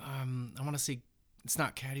 God, I want to see. It's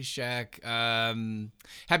not Caddyshack.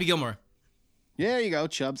 Happy Gilmore. Yeah, there you go,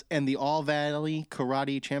 Chubbs. And the All Valley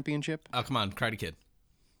Karate Championship. Oh, come on, Karate Kid.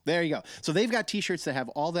 There you go. So they've got T-shirts that have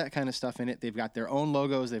all that kind of stuff in it. They've got their own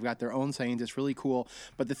logos. They've got their own sayings. It's really cool.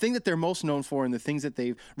 But the thing that they're most known for and the things that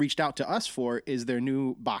they've reached out to us for is their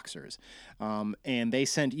new boxers. And they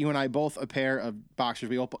sent you and I both a pair of boxers.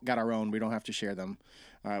 We all got our own. We don't have to share them,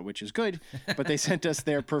 which is good. But they sent us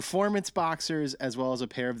their performance boxers as well as a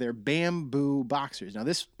pair of their bamboo boxers. Now,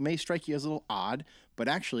 this may strike you as a little odd, but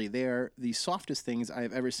actually, they're the softest things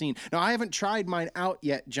I've ever seen. Now, I haven't tried mine out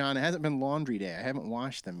yet, John. It hasn't been laundry day. I haven't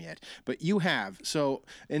washed them yet, but you have. So,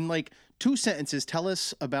 in like 2 sentences, tell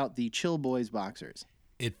us about the Chill Boys boxers.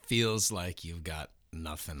 It feels like you've got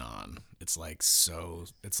nothing on. It's like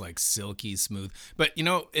silky smooth. But you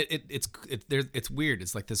know, it's weird.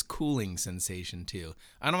 It's like this cooling sensation too.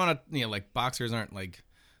 I don't want to, like boxers aren't like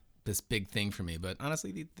this big thing for me, but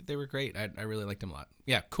honestly, they were great. I really liked them a lot.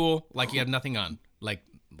 Yeah, cool. Like you have nothing on. Like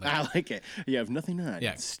I like it. You have nothing on.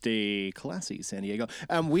 Yeah. Stay classy, San Diego.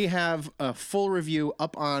 We have a full review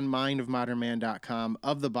up on mindofmodernman.com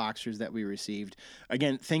of the boxers that we received.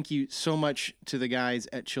 Again, thank you so much to the guys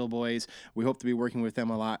at Chill Boys. We hope to be working with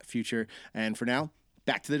them a lot future. And for now,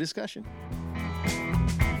 back to the discussion.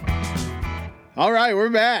 All right, we're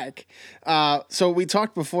back. So we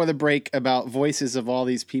talked before the break about voices of all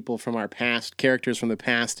these people from our past, characters from the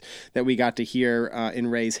past that we got to hear in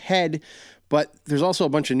Ray's head. But there's also a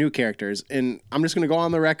bunch of new characters, and I'm just going to go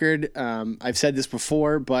on the record. I've said this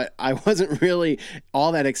before, but I wasn't really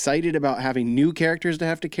all that excited about having new characters to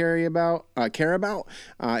have to care about.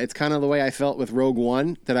 It's kind of the way I felt with Rogue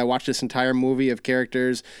One, that I watched this entire movie of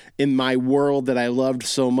characters in my world that I loved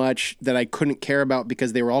so much that I couldn't care about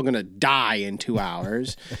because they were all going to die in 2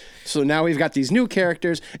 hours. So now we've got these new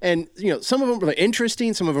characters, and some of them were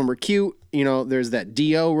interesting, some of them were cute. There's that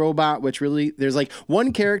Dio robot, which really, there's like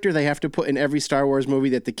one character they have to put in every Star Wars movie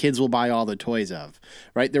that the kids will buy all the toys of,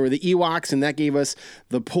 right? There were the Ewoks, and that gave us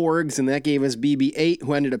the Porgs, and that gave us BB-8,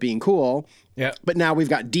 who ended up being cool. Yeah. But now we've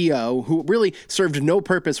got Dio, who really served no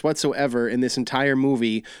purpose whatsoever in this entire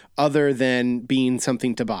movie other than being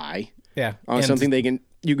something to buy. Yeah. Something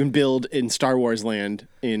you can build in Star Wars land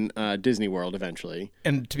in Disney World eventually.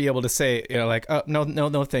 And to be able to say, like, oh,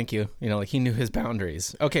 no, thank you. Like he knew his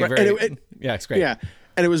boundaries. Okay, right. Yeah, it's great. Yeah.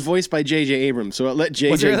 And it was voiced by J.J. Abrams, so it let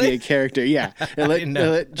J.J. be a character. Yeah, it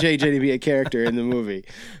let J.J. be a character in the movie.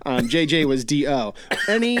 J.J. was D.O.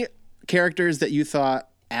 Any characters that you thought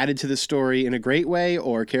added to the story in a great way,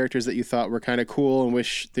 or characters that you thought were kind of cool and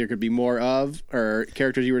wish there could be more of, or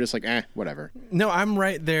characters you were just like, whatever? No, I'm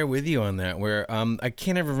right there with you on that, where I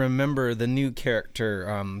can't ever remember the new character,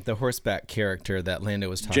 the horseback character that Lando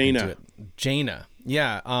was talking to. Jaina.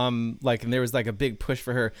 Yeah. And there was like a big push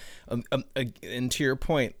for her. And to your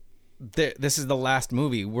point, this is the last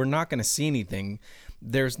movie. We're not going to see anything.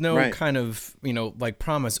 There's no kind of, like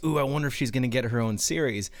promise, ooh, I wonder if she's going to get her own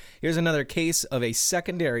series. Here's another case of a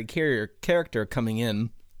secondary character coming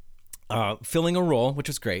in, filling a role, which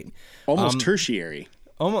is great. Almost tertiary.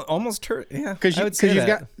 Yeah. Because you've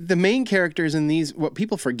got the main characters in these, what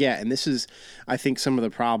people forget, and this is, I think, some of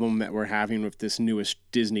the problem that we're having with this newest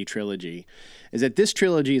Disney trilogy, is that this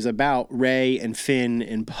trilogy is about Rey and Finn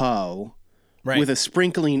and Poe. Right. With a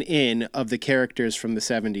sprinkling in of the characters from the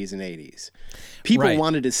 70s and 80s. People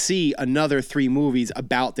wanted to see another 3 movies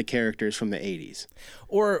about the characters from the 80s.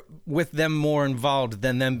 Or with them more involved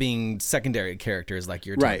than them being secondary characters like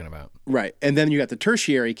you're talking about. Right. And then you got the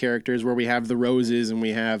tertiary characters where we have the Roses and we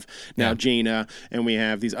have now Jaina and we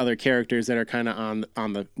have these other characters that are kind of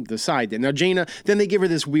on the side. Now Jaina, then they give her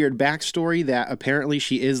this weird backstory that apparently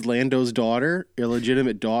she is Lando's daughter,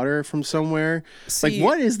 illegitimate daughter from somewhere. See,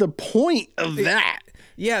 what is the point of that?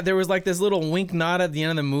 Yeah, there was like this little wink nod at the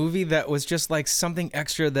end of the movie that was just like something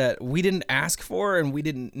extra that we didn't ask for and we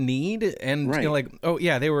didn't need. And they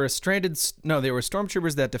were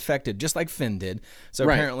stormtroopers that defected, just like Finn did. So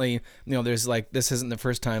apparently, there's like, this isn't the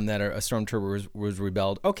first time that a stormtrooper was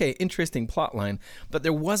rebelled. Okay, interesting plot line. But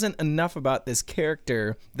there wasn't enough about this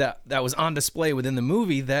character that was on display within the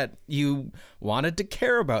movie that you wanted to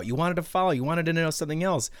care about, you wanted to follow, you wanted to know something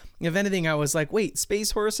else. If anything, I was like, wait,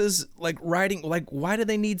 space horses, like riding, like why do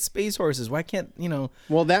they need space horses? Why can't,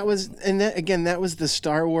 Well, that was the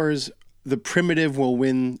Star Wars, the primitive will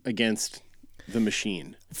win against the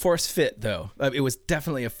machine. Force fit, though. It was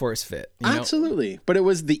definitely a force fit. Absolutely. But it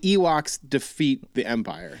was the Ewoks defeat the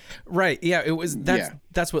Empire. Right. Yeah. It was.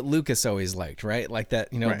 That's what Lucas always liked, right? Like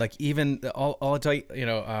that, like even I'll tell you,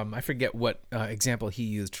 I forget what example he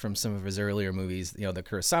used from some of his earlier movies, the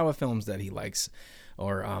Kurosawa films that he likes,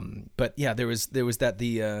 or but yeah, there was that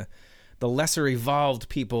the lesser evolved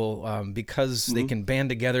people, because they can band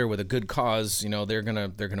together with a good cause, they're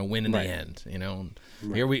gonna win in the end.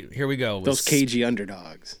 Here we go. Those cagey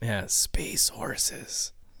underdogs. Yeah, space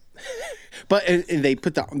horses. But and they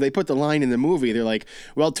put the line in the movie. They're like,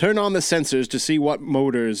 "Well, turn on the sensors to see what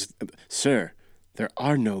motors, sir. There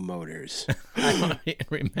are no motors." I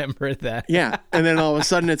remember that. Yeah, and then all of a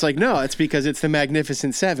sudden it's like, no, it's because it's the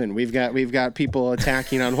Magnificent Seven. We've got people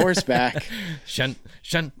attacking on horseback. Shun,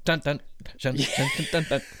 shun, dun, dun, shun, shun, dun, dun,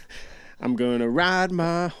 dun. I'm gonna ride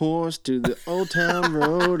my horse to the old town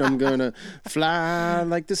road. I'm gonna fly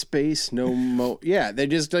like the space no more. Yeah, they're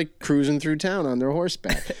just like cruising through town on their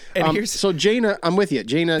horseback. So Jaina, I'm with you.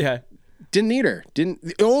 Jaina didn't need her.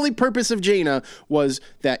 The only purpose of Jaina was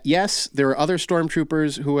that, yes, there are other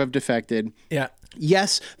stormtroopers who have defected. Yeah.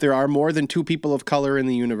 Yes, there are more than 2 people of color in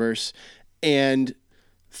the universe. And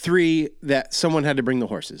 3, that someone had to bring the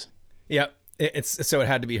horses. Yep. So it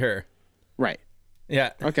had to be her. Right.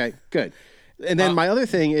 Yeah. Okay, good. And then my other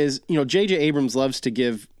thing is, J.J. Abrams loves to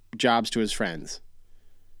give jobs to his friends.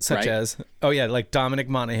 Such as, like Dominic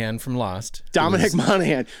Monaghan from Lost.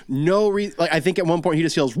 Monaghan. I think at one point he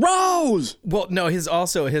just yells, "Rose!" Well, no, his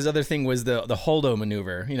other thing was the Holdo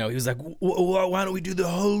maneuver. He was like, why don't we do the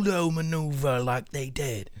Holdo maneuver like they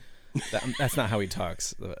did? That's not how he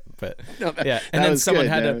talks, but no, yeah. And then someone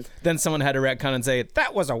had to retcon and say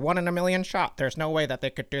that was a 1 in a million shot. There's no way that they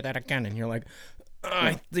could do that again. And you're like,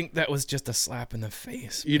 I think that was just a slap in the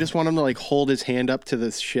face. You just want him to like hold his hand up to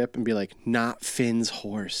the ship and be like, "Not Finn's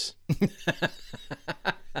horse,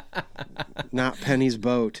 not Penny's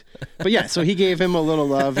boat." But yeah, so he gave him a little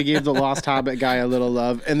love. He gave the Lost Hobbit guy a little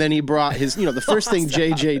love, and then he brought his, the first thing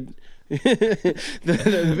JJ.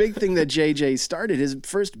 the big thing that JJ started, his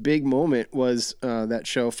first big moment was that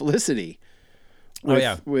show Felicity.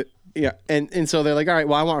 And so they're like, all right,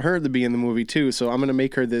 well, I want her to be in the movie too, so I'm going to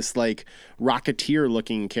make her this like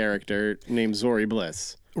Rocketeer-looking character named Zori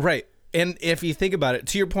Bliss. Right. And if you think about it,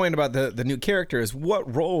 to your point about the new characters,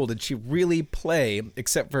 what role did she really play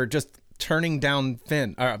except for just turning down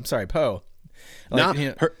Poe?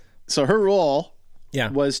 Her role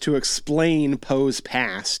was to explain Poe's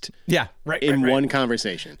past in one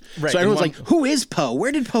conversation. Right. So everyone's like, who is Poe?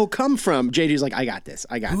 Where did Poe come from? JJ's like, I got this.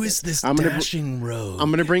 Who is this dashing rogue? I'm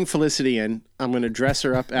going to bring Felicity in. I'm going to dress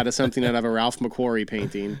her up out of something out of a Ralph McQuarrie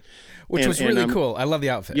painting. Which was really cool. I love the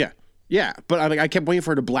outfit. Yeah. Yeah, but I kept waiting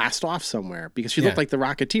for her to blast off somewhere because she looked like the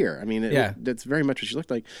Rocketeer. I mean, that's very much what she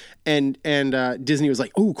looked like. And Disney was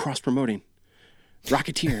like, "Oh, cross-promoting.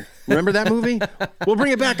 Rocketeer. Remember that movie? We'll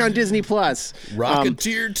bring it back on Disney Plus.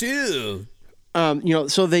 Rocketeer 2.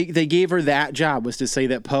 So they gave her that job, was to say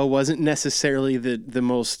that Poe wasn't necessarily the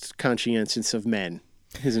most conscientious of men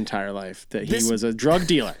his entire life, that he was a drug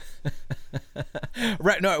dealer.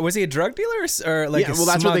 Right. No, was he a drug dealer or like a that's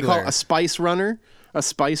smuggler? What they call a spice runner. A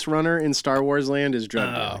spice runner in Star Wars land is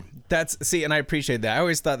drug dealer. And I appreciate that. I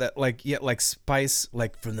always thought that like spice,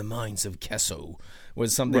 like from the mines of Kesso,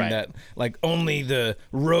 was something that like only the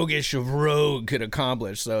roguish of rogue could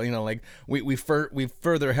accomplish. So like we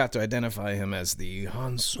further have to identify him as the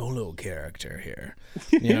Han Solo character here,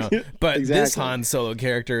 But exactly. This Han Solo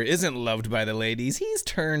character isn't loved by the ladies. He's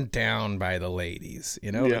turned down by the ladies.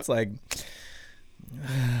 It's like,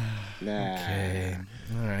 okay,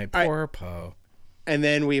 all right, poor Poe. And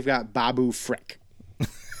then we've got Babu Frick.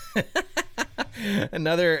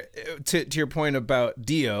 Another, to your point about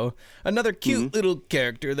Dio, another cute little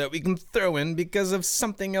character that we can throw in because of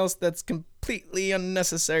something else that's completely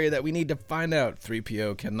unnecessary that we need to find out.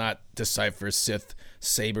 3PO cannot decipher Sith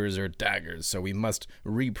sabers or daggers, so we must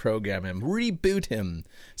reprogram him, reboot him,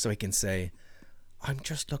 so he can say, "I'm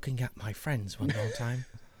just looking at my friends one more time."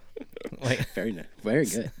 Very nice. Very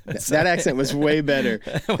good. That accent was way better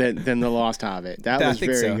than the Lost Hobbit. That was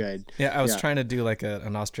very good. Yeah, I was trying to do like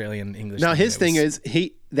an Australian English. Now his thing is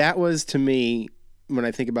that was, to me, when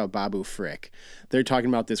I think about Babu Frick, they're talking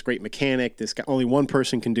about this great mechanic. This guy, only one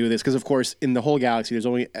person can do this, because of course in the whole galaxy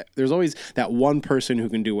there's always that one person who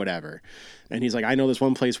can do whatever. And he's like, I know this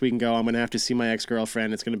one place we can go. I'm going to have to see my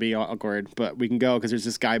ex-girlfriend. It's going to be awkward, but we can go because there's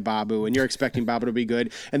this guy Babu, and you're expecting Babu to be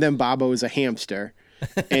good, and then Babu is a hamster.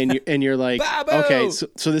 And you're like, Babu! Okay,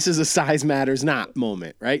 so this is a size matters not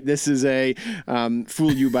moment, right? This is a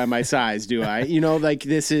fool you by my size, do I?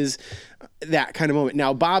 This is that kind of moment.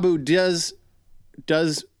 Now, Babu does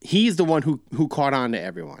he's the one who caught on to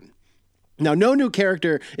everyone. Now, no new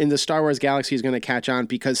character in the Star Wars galaxy is going to catch on,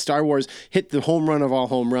 because Star Wars hit the home run of all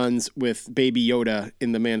home runs with Baby Yoda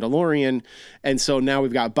in The Mandalorian. And so now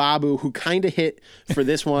we've got Babu, who kind of hit for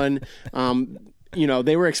this one.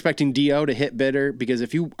 They were expecting Dio to hit bitter,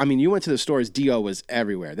 because you went to the stores, Dio was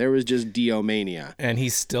everywhere. There was just Dio mania. And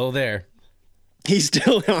he's still there. He's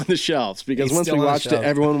still on the shelves because He's once we still on the watched it, shelf.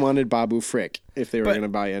 everyone wanted Babu Frick if they were But- going to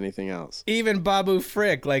buy anything else. Even Babu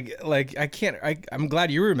Frick, I'm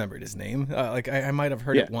glad you remembered his name. I might have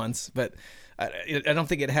heard it Yeah. once, but I don't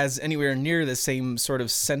think it has anywhere near the same sort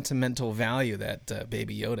of sentimental value that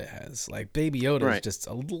Baby Yoda has. Like Baby Yoda has Right. just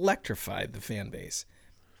electrified the fan base.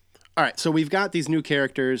 All right, so we've got these new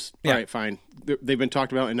characters. Yeah. All right, fine. They've been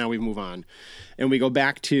talked about, and now we move on. And we go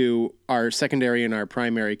back to our secondary and our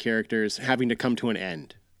primary characters having to come to an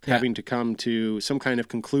end, having to come to some kind of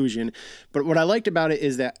conclusion. But what I liked about it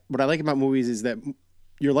is that, what I like about movies is that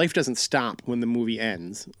your life doesn't stop when the movie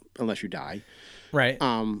ends, unless you die. Right.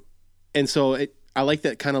 And so I like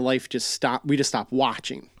that kind of life just stop. We just stop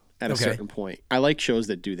watching at a Okay. certain point. I like shows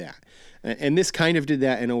that do that. And this kind of did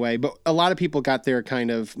that in a way, but a lot of people got their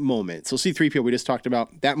kind of moment. So C-3PO, we just talked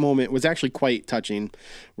about, that moment was actually quite touching,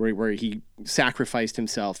 where he sacrificed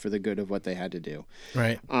himself for the good of what they had to do.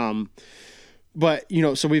 right. But,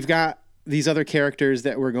 so we've got these other characters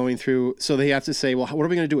that we're going through. So they have to say, well, what are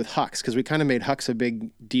we going to do with Hux? Because we kind of made Hux a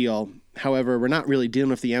big deal. However, we're not really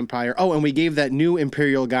dealing with the Empire. Oh, and we gave that new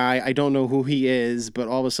Imperial guy, I don't know who he is, but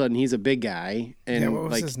all of a sudden he's a big guy. And Yeah, what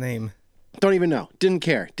was his name? don't even know. Didn't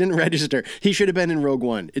care. Didn't register. He should have been in Rogue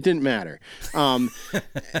One. It didn't matter.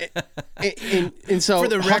 And so For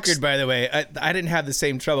the Hux- record, by the way, I didn't have the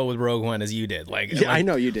same trouble with Rogue One as you did. Yeah, I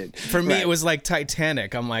know you did. For me, Right. it was like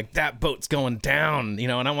Titanic. I'm like, that boat's going down,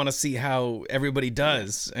 and I want to see how everybody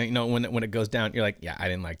does. When it goes down, you're like, yeah, I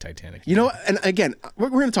didn't like Titanic. You know what? And again, we're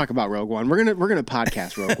going to talk about Rogue One. We're going to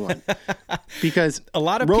podcast Rogue One because A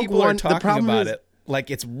lot of Rogue people One, are talking problem about is- it.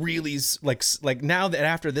 Like it's really like now that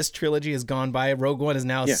after this trilogy has gone by, Rogue One is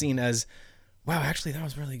now seen as, wow, actually that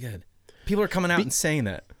was really good. People are coming out and saying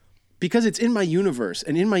that. because it's in my universe,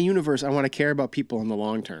 and in my universe, I want to care about people in the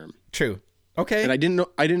long term. True. Okay. And I didn't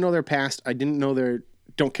know their past. I didn't know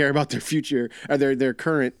don't care about their future or their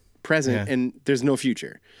current, present, Yeah. and there's no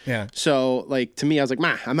future. Yeah. So, to me, I was like,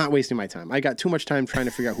 I'm not wasting my time. I got too much time trying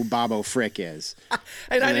to figure out who Babu Frick is.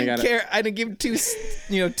 And I I didn't gotta- care. I didn't give two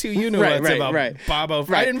Right, about right. Bobo.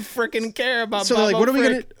 Right. I didn't freaking care about So Bobo they're like, what are we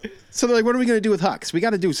Frick. gonna? So they're like, what are we gonna do with Hux? We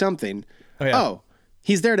got to do something. Oh, yeah. Oh,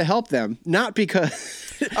 he's there to help them, not because.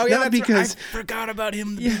 Oh yeah, not that's because. right. I forgot about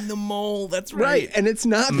him being the mole. That's right. Right, and it's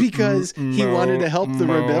not because he wanted to help the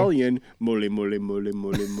rebellion. Mole, mole, mole,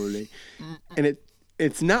 mole, mole. And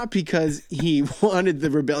it's not because he wanted the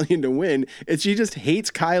rebellion to win. It's he just hates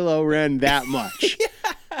Kylo Ren that much.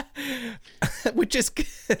 Which is,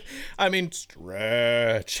 I mean,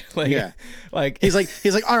 stretch. Yeah. Like He's like,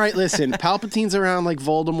 all right, listen, Palpatine's around like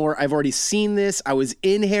Voldemort. I've already seen this. I was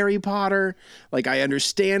in Harry Potter. Like, I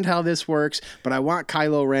understand how this works, but I want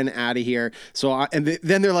Kylo Ren out of here. So,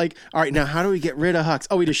 then they're like, all right, now how do we get rid of Hux?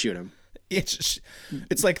 Oh, we just shoot him. it's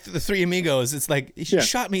like the Three Amigos. It's like he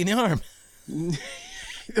shot me in the arm.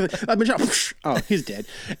 I've been shot. Oh, he's dead.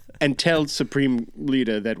 And tell Supreme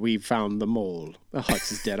Leader that we found the mole. The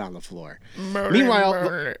Hux is dead on the floor.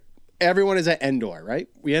 Meanwhile, everyone is at Endor, right?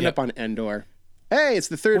 We end Yep. up on Endor. Hey, it's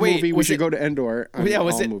the third Wait, movie. We was should it- go to Endor. on Yeah,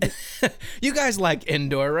 was all it? movies. You guys like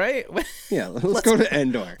Endor, right? Yeah, let's go to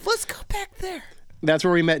Endor. Let's go back there. That's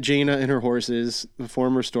where we met Jaina and her horses, the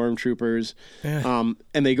former stormtroopers. Yeah.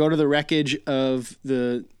 And they go to the wreckage of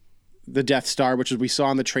the Death Star, which is we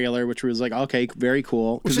saw in the trailer, which was like, okay, very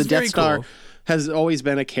cool. Because the is Death very Star cool. has always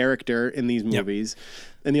been a character in these movies.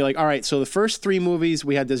 And you're like, all right, so the first three movies,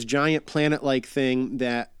 we had this giant planet-like thing,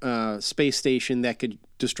 that space station that could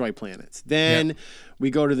destroy planets. Then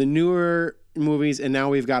we go to the newer movies, and now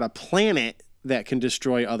we've got a planet that can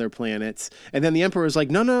destroy other planets. And then the Emperor's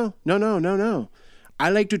like, no. I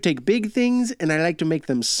like to take big things and I like to make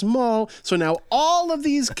them small. So now all of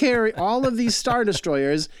these Star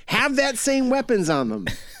Destroyers have that same weapons on them.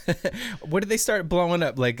 What did they start blowing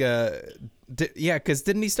up? Like, because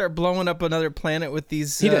didn't he start blowing up another planet with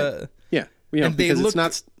these? He did. Yeah. and they because look- it's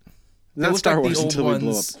not They look Star like the Wars old until we blow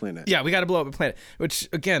up ones. the planet. Yeah, we got to blow up a planet. Which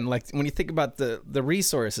again, like when you think about the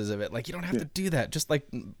resources of it, like you don't have to do that. Just like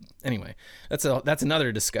anyway, that's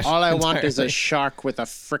another discussion. All I want is a entirely. shark with a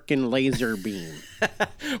frickin' laser beam.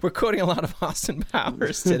 We're quoting a lot of Austin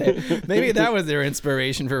Powers today. Maybe that was their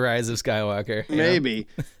inspiration for Rise of Skywalker. you know? Maybe.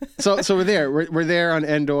 So we're there. We're there on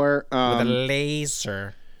Endor. With a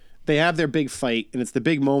laser. They have their big fight, and it's the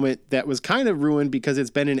big moment that was kind of ruined because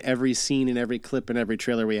it's been in every scene, in every clip, and every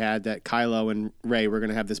trailer we had that Kylo and Rey were going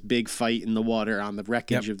to have this big fight in the water on the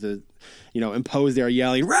wreckage of the, and Poe's there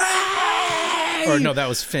yelling, Rey! Or no, that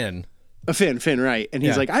was Finn. Finn, right. And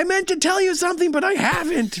he's Yeah. like, I meant to tell you something, but I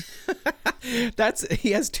haven't.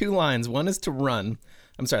 He has two lines. One is to run.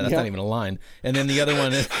 I'm sorry, that's Yeah. not even a line. And then the other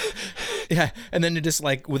one is, and then it just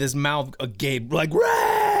like with his mouth agape, like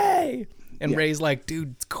Ray. And Rey's like,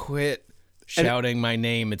 dude, quit shouting my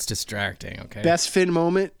name. It's distracting. Okay. Best Finn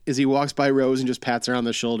moment is he walks by Rose and just pats her on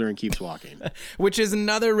the shoulder and keeps walking. Which is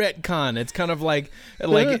another retcon. It's kind of like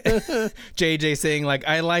JJ saying like,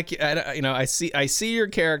 I see your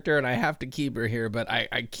character and I have to keep her here, but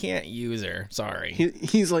I can't use her. Sorry.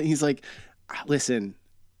 He's like, listen,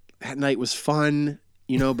 that night was fun.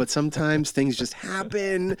 But sometimes things just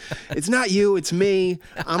happen. It's not you, it's me.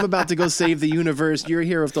 I'm about to go save the universe. You're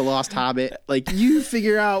here with the Lost Hobbit. Like, you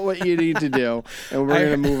figure out what you need to do, and we're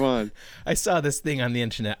going to move on. I saw this thing on the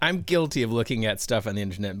internet. I'm guilty of looking at stuff on the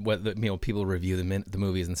internet, people review the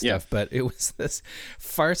movies and stuff, but it was this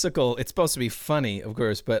farcical, it's supposed to be funny, of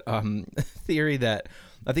course, but theory that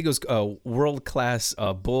I think it was World Class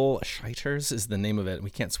Bullshiters is the name of it.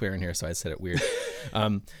 We can't swear in here, so I said it weird.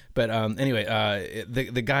 Anyway,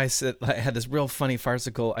 the guy had this real funny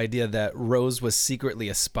farcical idea that Rose was secretly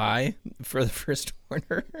a spy for the First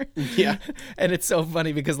Order. Yeah. And it's so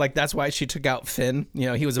funny because like that's why she took out Finn.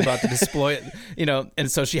 He was about to exploit,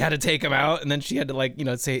 and so she had to take him out, and then she had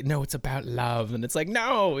to say, no, it's about love. And it's like,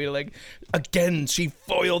 no, again, she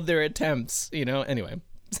foiled their attempts, anyway.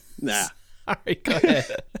 Nah. All right, go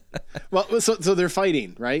ahead. Well, so they're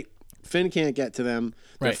fighting, right? Finn can't get to them.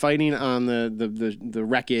 They're fighting on the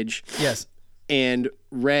wreckage. Yes. And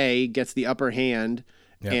Rey gets the upper hand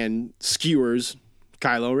and skewers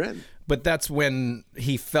Kylo Ren. But that's when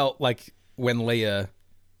he felt like when Leia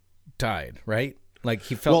died, right? Like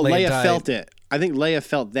he felt Leia died. Felt it. I think Leia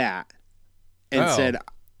felt that and said,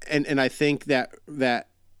 and I think that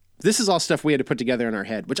this is all stuff we had to put together in our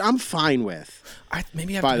head, which I'm fine with.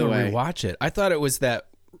 Maybe I have to go rewatch it. I thought it was that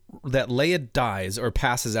Leia dies or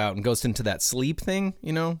passes out and goes into that sleep thing,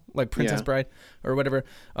 like Princess Bride or whatever.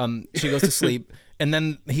 She goes to sleep, and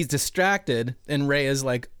then he's distracted, and Rey is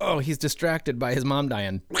like, oh, he's distracted by his mom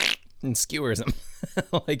dying, and skewers him.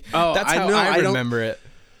 That's how I remember it.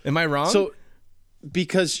 Am I wrong? So,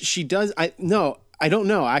 because she does, I don't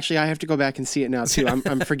know. Actually, I have to go back and see it now too.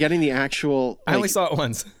 I'm forgetting the actual. I only saw it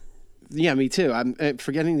once. Yeah, me too. I'm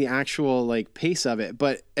forgetting the actual pace of it,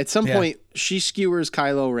 but at some point she skewers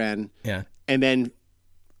Kylo Ren. Yeah. And then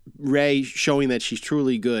Rey, showing that she's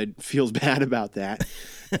truly good, feels bad about that,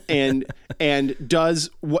 and does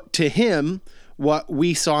what to him what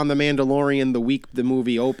we saw in The Mandalorian the week the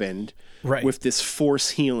movie opened, right? With this force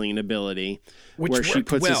healing ability, where she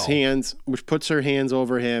puts puts her hands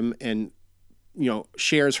over him and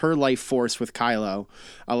shares her life force with Kylo,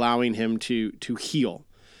 allowing him to heal.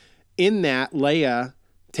 In that, Leia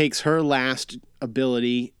takes her last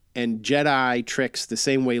ability and Jedi tricks the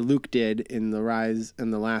same way Luke did in The Rise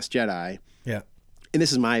and The Last Jedi. Yeah. And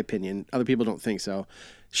this is my opinion. Other people don't think so.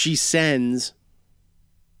 She sends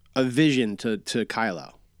a vision to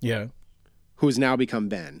Kylo. Yeah. Who has now become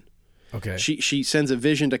Ben. Okay. She sends a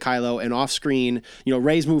vision to Kylo, and off screen,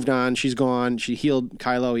 Rey's moved on. She's gone. She healed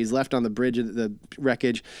Kylo. He's left on the bridge of the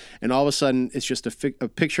wreckage. And all of a sudden, it's just a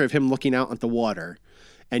picture of him looking out at the water.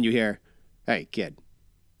 And you hear, hey, kid.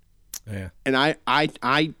 Yeah. And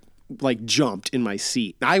I jumped in my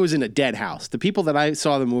seat. I was in a dead house. The people that I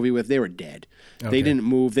saw the movie with, they were dead. Okay. They didn't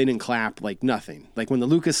move. They didn't clap, nothing. When the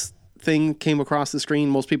Lucas thing came across the screen,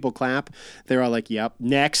 most people clap. They're all like, yep,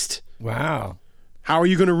 next. Wow. How are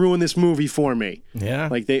you going to ruin this movie for me? Yeah.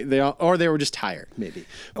 They all, or they were just tired, maybe.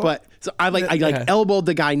 But so I elbowed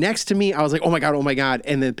the guy next to me. I was like, oh my God.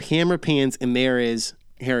 And the camera pans, and there is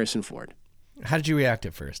Harrison Ford. How did you react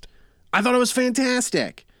at first? I thought it was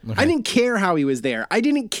fantastic. Okay. I didn't care how he was there. I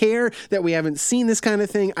didn't care that we haven't seen this kind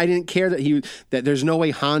of thing. I didn't care that there's no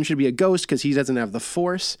way Han should be a ghost because he doesn't have the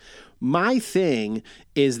Force. My thing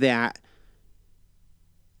is that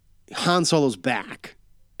Han Solo's back,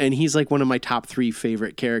 and he's one of my top 3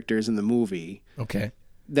 favorite characters in the movie. Okay.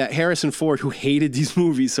 That Harrison Ford, who hated these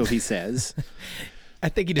movies, so he says, I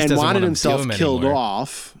think he just and doesn't wanted want himself killed anymore.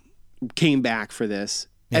 off, came back for this.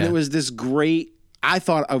 And Yeah. it was this great, I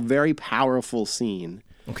thought, a very powerful scene.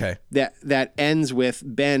 Okay. That ends with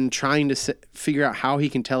Ben trying to figure out how he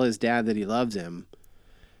can tell his dad that he loves him.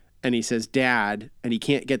 And he says, Dad, and he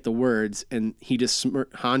can't get the words. And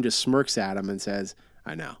Han just smirks at him and says,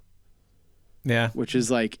 I know. Yeah. Which is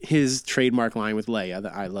his trademark line with Leia,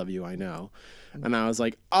 that I love you, I know. And I was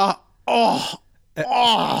like, So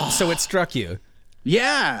it struck you.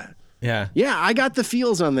 Yeah. Yeah. Yeah, I got the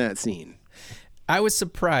feels on that scene. I was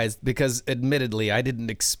surprised because, admittedly, I didn't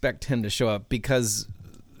expect him to show up because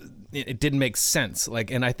it didn't make sense.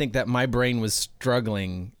 And I think that my brain was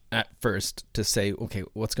struggling at first to say, okay,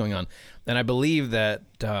 what's going on? And I believe that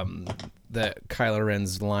that Kylo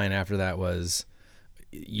Ren's line after that was,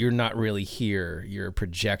 "You're not really here. You're a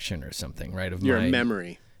projection or something, right? You're a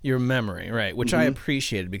memory." Your memory, right, which I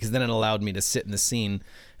appreciated because then it allowed me to sit in the scene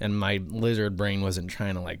and my lizard brain wasn't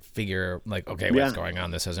trying to like figure like, okay, what's going on?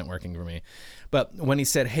 This isn't working for me. But when he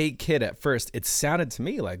said, "Hey kid," at first, it sounded to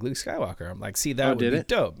me like Luke Skywalker. I'm like, see, that would be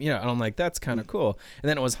dope. You know, and I'm like, that's kind of cool. And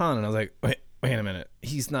then it was Han and I was like, wait a minute.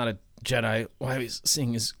 He's not a Jedi. Why are we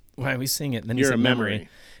seeing it? And then he said memory.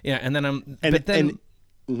 Yeah, and then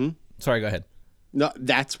sorry, go ahead. No,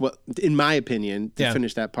 that's what, in my opinion, to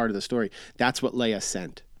finish that part of the story, that's what Leia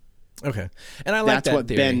sent. Okay. And I like that theory. That's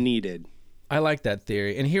what Ben needed. I like that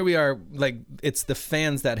theory. And here we are, like, it's the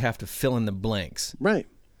fans that have to fill in the blanks. Right.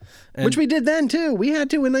 Which we did then, too. We had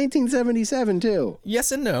to in 1977, too.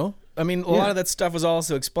 Yes and no. I mean, a lot of that stuff was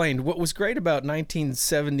also explained. What was great about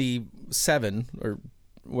 1977, or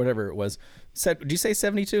whatever it was, did you say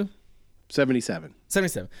 72? 77.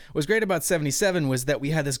 What was great about 77 was that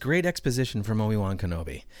we had this great exposition from Obi-Wan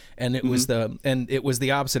Kenobi, and it was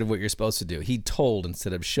the opposite of what you're supposed to do. He told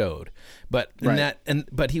instead of showed, but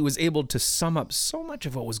but he was able to sum up so much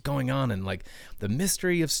of what was going on and like the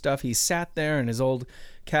mystery of stuff. He sat there in his old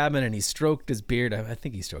cabin and he stroked his beard. I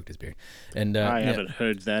think he stroked his beard. And I haven't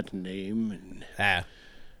heard that name.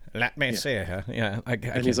 Let me see. Yeah, I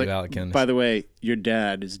can't he's do like, Alec. by the way, your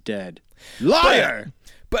dad is dead. Liar.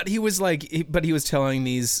 But he was telling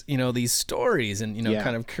these, these stories and,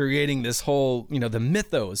 kind of creating this whole, the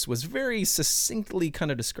mythos was very succinctly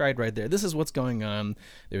kind of described right there. This is what's going on.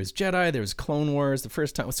 There was Jedi, there was Clone Wars the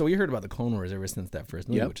first time. So we heard about the Clone Wars ever since that first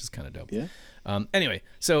movie, which is kind of dope. Yeah. Anyway,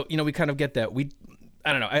 so, we kind of get that.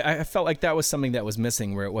 I don't know. I felt like that was something that was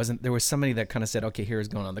missing where there was somebody that kind of said, okay, here's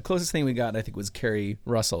going on. The closest thing we got, I think, was Kerry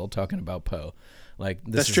Russell talking about Poe. Like,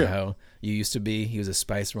 this is how you used to be. He was a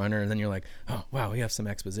spice runner. And then you're like, oh, wow, we have some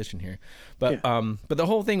exposition here. But but the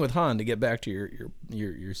whole thing with Han, to get back to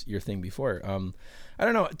your thing before, I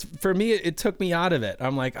don't know. For me, it took me out of it.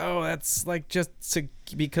 I'm like, oh, that's like just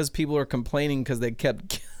because people are complaining because they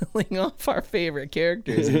kept killing off our favorite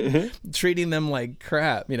characters and treating them like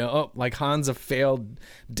crap. Like Han's a failed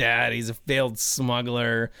dad. He's a failed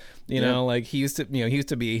smuggler. Like he used to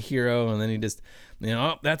be a hero, and then he just,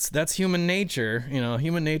 that's human nature.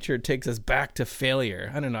 Human nature takes us back to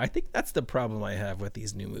failure. I don't know. I think that's the problem I have with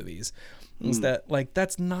these new movies. Is that like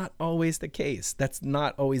that's not always the case. That's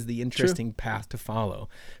not always the interesting path to follow.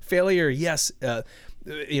 Failure, yes,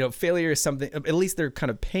 failure is something. At least they're kind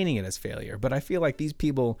of painting it as failure. But I feel like these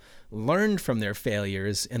people learned from their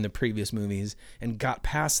failures in the previous movies and got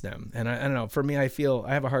past them. And I don't know. For me, I feel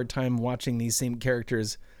I have a hard time watching these same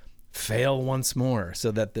characters fail once more, so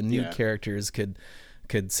that the new characters could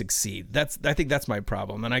succeed. I think that's my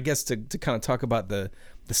problem. And I guess to kind of talk about the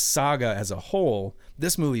saga as a whole,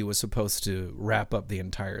 this movie was supposed to wrap up the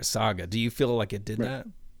entire saga. Do you feel like it did that?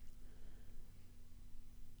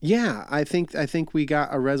 Yeah, I think we got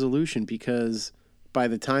a resolution, because by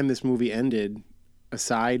the time this movie ended,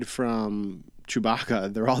 aside from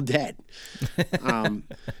Chewbacca, they're all dead.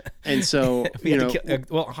 And so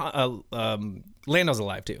Lando's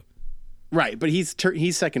alive too. Right, but he's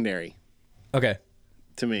secondary. Okay.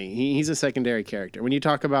 To me, he's a secondary character. When you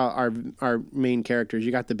talk about our main characters,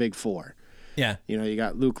 you got the big four. Yeah. You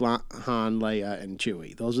got Luke, Han, Leia, and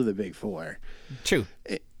Chewie. Those are the big four. True.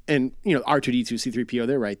 And R2D2, C3PO,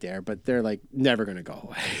 they're right there, but they're like never going to go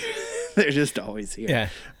away. They're just always here,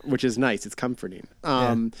 which is nice. It's comforting.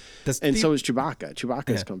 So is Chewbacca. Chewbacca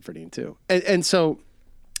is comforting too. And so,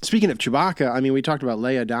 speaking of Chewbacca, I mean, we talked about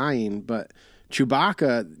Leia dying, but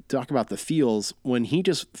Chewbacca, talk about the feels when he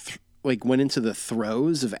just went into the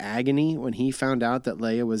throes of agony when he found out that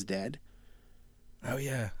Leia was dead. Oh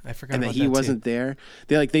yeah, I forgot. And about that he wasn't there.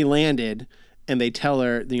 They landed, and they tell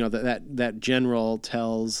her, that general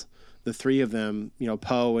tells the three of them,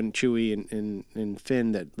 Poe and Chewie and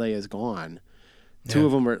Finn, that Leia's gone. Yeah. Two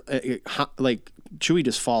of them are Chewie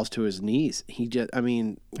just falls to his knees.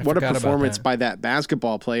 What a performance by that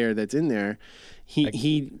basketball player that's in there.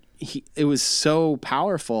 It was so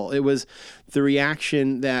powerful. It was the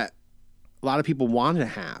reaction that a lot of people want to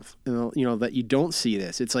have, that you don't see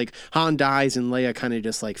this. It's like Han dies and Leia kind of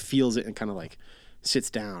just feels it and kind of sits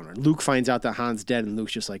down. Or Luke finds out that Han's dead and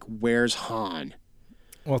Luke's just like, where's Han?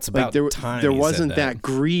 Well, it's about time. There wasn't that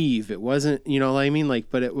grieve. It wasn't, what I mean?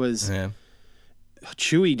 But it was,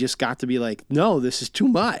 Chewie just got to be like, no, this is too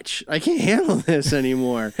much. I can't handle this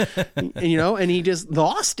anymore. And he just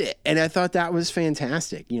lost it. And I thought that was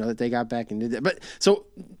fantastic, that they got back and did that. But so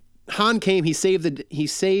Han came, he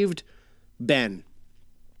saved Ben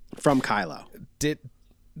from Kylo.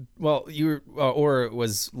 Or it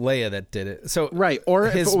was Leia that did it. So right, or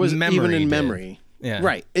if it was even in memory. Yeah.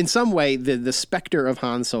 Right. In some way, the specter of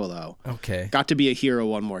Han Solo got to be a hero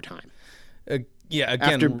one more time.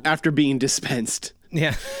 Again, after being dispensed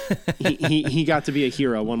Yeah. he got to be a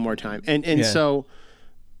hero one more time. And so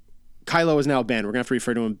Kylo is now Ben. We're going to have to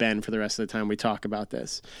refer to him Ben for the rest of the time we talk about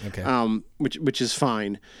this. Okay. Which is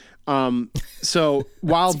fine. So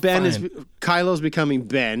while Kylo's becoming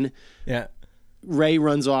Ben, yeah, Rey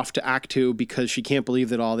runs off to Act 2 because she can't believe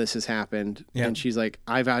that all this has happened. Yeah. And she's like,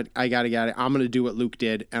 I gotta get it. I'm going to do what Luke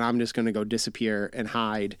did, and I'm just going to go disappear and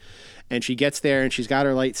hide. And she gets there, and she's got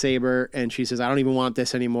her lightsaber, and she says, I don't even want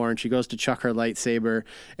this anymore. And she goes to chuck her lightsaber,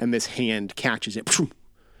 and this hand catches it.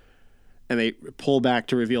 And they pull back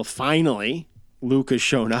to reveal, finally, Luke has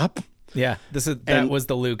shown up. Yeah, that was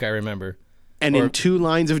the Luke I remember. And in 2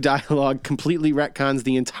 lines of dialogue, completely retcons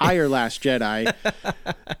the entire Last Jedi.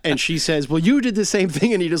 And she says, well, you did the same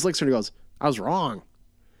thing. And he just looks at her and goes, I was wrong.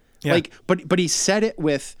 Yeah. But he said it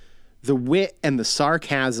with the wit and the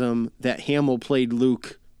sarcasm that Hamill played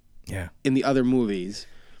Luke in the other movies,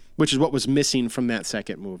 which is what was missing from that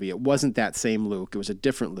second movie. It wasn't that same Luke. It was a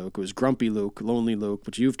different Luke. It was grumpy Luke, lonely Luke,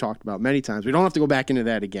 which you've talked about many times. We don't have to go back into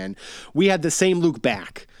that again. We had the same Luke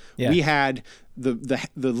back. Yeah. We had the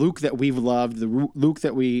Luke that we've loved, the Luke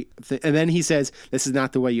that and then he says, this is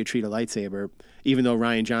not the way you treat a lightsaber, even though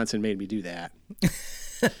Rian Johnson made me do that.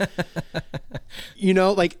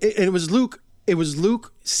 It was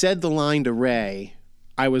Luke said the line to Rey,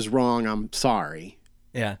 I was wrong, I'm sorry.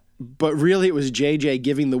 Yeah. But really it was JJ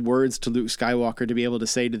giving the words to Luke Skywalker to be able to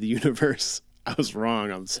say to the universe, I was wrong,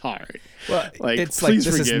 I'm sorry. Well, please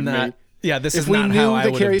forgive me. Yeah, this is not how I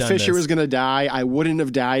would have done this. If we knew that Carrie Fisher was going to die, I wouldn't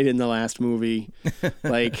have died in the last movie.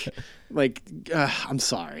 I'm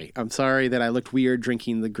sorry. I'm sorry that I looked weird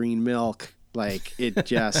drinking the green milk. I'm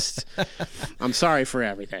sorry for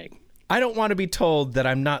everything. I don't want to be told that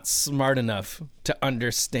I'm not smart enough to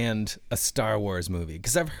understand a Star Wars movie,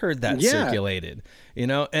 because I've heard that circulated,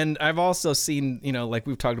 and I've also seen, like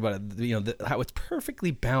we've talked about it, how it's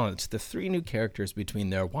perfectly balanced, the 3 new characters between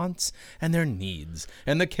their wants and their needs,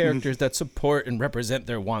 and the characters that support and represent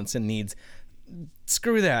their wants and needs.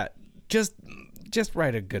 Screw that. Just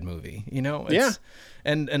write a good movie,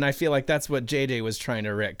 And I feel like that's what JJ was trying to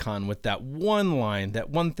retcon with that one line, that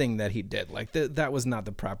one thing that he did. Like that was not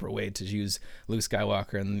the proper way to use Luke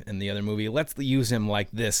Skywalker in the other movie. Let's use him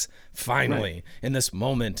like this finally in this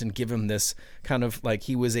moment and give him this kind of like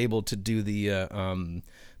he was able to do the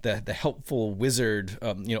helpful wizard,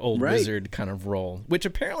 old wizard kind of role, which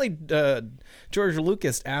apparently George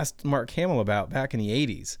Lucas asked Mark Hamill about back in the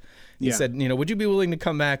 80s. He said, would you be willing to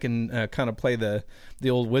come back and kind of play the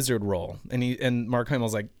old wizard role? And Mark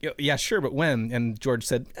Hamill's like, yeah, sure, but when? And George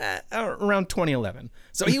said, around 2011.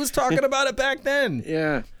 So he was talking about it back then.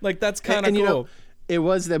 Yeah. Like, that's kind of cool. It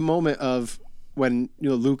was the moment of when,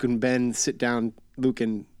 Luke and Ben sit down, Luke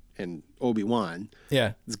and Obi-Wan.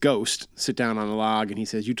 Yeah. His ghost sit down on a log and he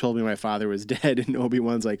says, you told me my father was dead. And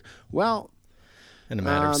Obi-Wan's like, well, in a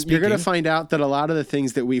matter of speaking, you're going to find out that a lot of the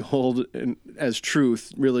things that we hold as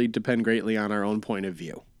truth really depend greatly on our own point of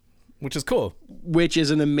view. Which is cool. Which is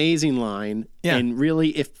an amazing line. Yeah. And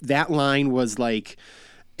really, if that line was like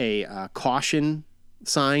a caution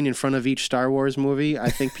sign in front of each Star Wars movie, I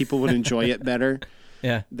think people would enjoy it better.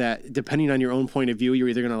 Yeah. That depending on your own point of view, you're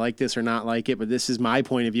either going to like this or not like it, but this is my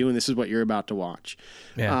point of view and this is what you're about to watch.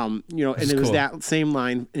 Yeah. And it was that same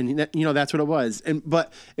line and that's what it was.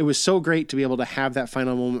 But it was so great to be able to have that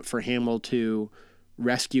final moment for Hamill to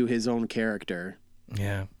rescue his own character.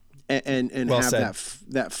 Yeah. And well have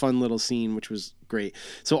that fun little scene, which was great.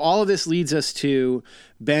 So all of this leads us to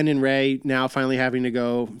Ben and Rey now finally having to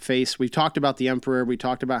go face. We've talked about the Emperor. We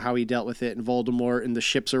talked about how he dealt with it and Voldemort and the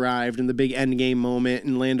ships arrived and the big endgame moment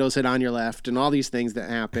and Lando said on your left and all these things that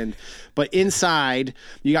happened. But inside,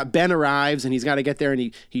 you got Ben arrives and he's got to get there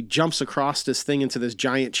and he jumps across this thing into this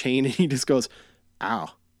giant chain and he just goes,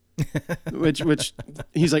 ow. which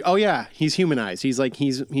he's like, oh yeah, he's humanized. He's like,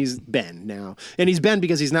 he's Ben now. And he's Ben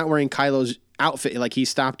because he's not wearing Kylo's outfit. Like he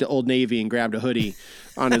stopped at Old Navy and grabbed a hoodie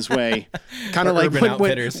on his way. Kind of like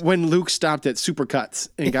when Luke stopped at Supercuts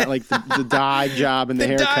and got like the dye job and the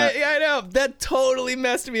haircut. Yeah, I know. That totally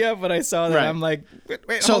messed me up when I saw that. Right. I'm like,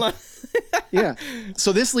 wait, hold on. Yeah.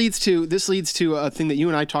 So this leads to a thing that you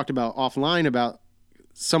and I talked about offline about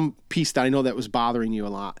some piece that I know that was bothering you a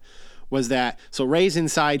lot. Was that, so Rey's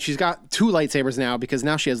inside, she's got 2 lightsabers now because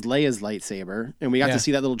now she has Leia's lightsaber. And we got to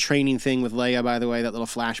see that little training thing with Leia, by the way, that little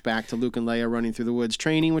flashback to Luke and Leia running through the woods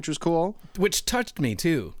training, which was cool. Which touched me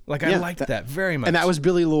too. Like I liked that very much. And that was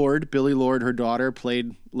Billie Lourd. Billie Lourd, her daughter,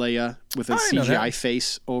 played Leia with a CGI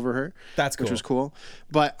face over her. That's cool. Which was cool.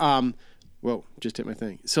 But, whoa, just hit my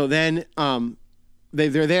thing. So then,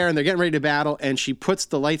 they're there and they're getting ready to battle and she puts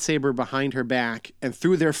the lightsaber behind her back and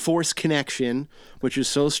through their force connection, which is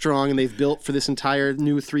so strong and they've built for this entire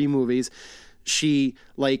new 3 movies, she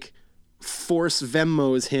like force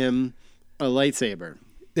Venmos him a lightsaber.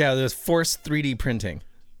 Yeah, there's Force 3D printing.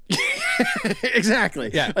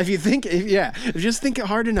 Exactly. Yeah. If you just think it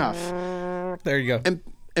hard enough. There you go. And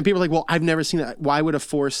people are like, well, I've never seen that. Why would the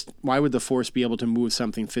force be able to move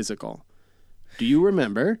something physical? Do you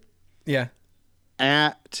remember Yeah.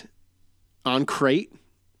 on Crate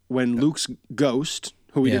when Luke's ghost,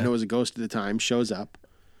 who we Yeah. didn't know was a ghost at the time, shows up?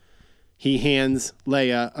 He hands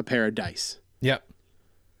Leia a pair of dice, Yep.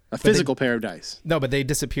 a physical pair of dice, No, but they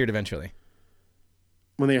disappeared eventually.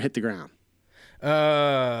 when they hit the ground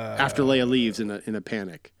after Leia leaves in a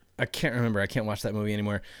panic. I can't remember. I can't watch that movie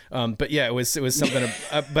anymore. But yeah, it was something.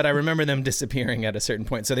 But I remember them disappearing at a certain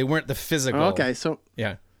point, so they weren't the physical. Okay, so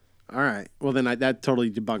Yeah. all right. Well, then that totally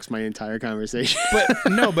debunks my entire conversation.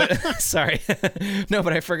 But sorry, no,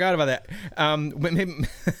 but I forgot about that. Maybe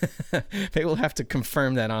we'll have to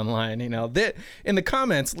confirm that online. In the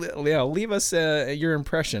comments, leave us your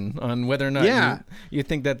impression on whether or not you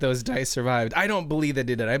think that those dice survived. I don't believe they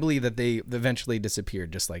did it. I believe that they eventually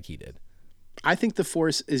disappeared, just like he did. I think the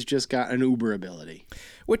Force has just got an uber ability.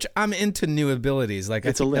 Which I'm into new abilities. Like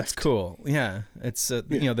It's I a think lift. that's cool. Yeah, it's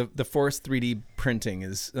the Force 3D printing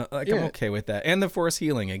is I'm Yeah. okay with that, and the Force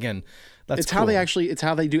healing again. That's It's how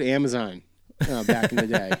they do Amazon back in the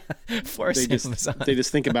day. Force Amazon. They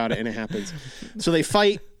just think about it and it happens. So they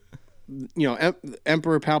fight.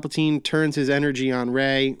 Emperor Palpatine turns his energy on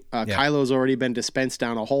Rey. Kylo's already been dispensed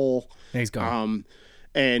down a hole. He's gone.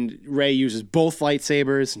 And Rey uses both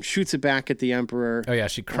lightsabers and shoots it back at the Emperor. Oh yeah,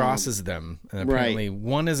 she crosses them, and apparently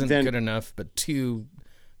one isn't good enough, but two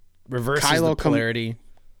reverses the polarity.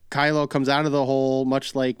 Kylo comes out of the hole,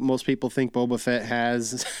 much like most people think Boba Fett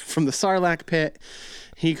has from the Sarlacc pit.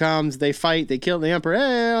 He comes, they fight, they kill the Emperor.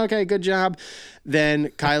 Hey, okay, good job. Then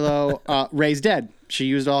Kylo, Rey's dead. She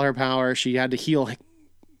used all her power. She had to heal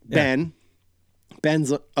Ben.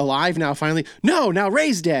 Ben's alive now, finally. No, now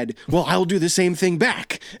Rey's dead. Well, I'll do the same thing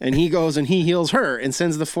back. And he goes and he heals her and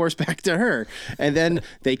sends the Force back to her. And then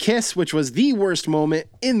they kiss, which was the worst moment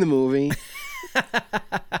in the movie.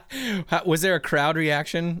 Was there a crowd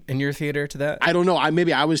reaction in your theater to that? I don't know.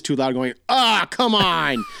 Maybe I was too loud going, come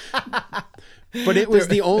on. But it was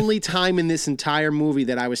the only time in this entire movie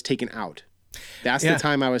that I was taken out. That's the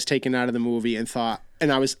time I was taken out of the movie and thought,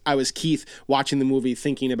 and I was Keith watching the movie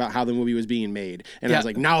thinking about how the movie was being made. And I was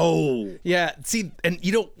like, no. Yeah, see, and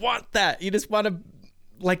you don't want that. You just want to,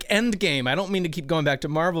 like Endgame. I don't mean to keep going back to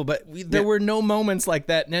Marvel, but there were no moments like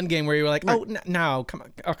that in Endgame where you were like, no, come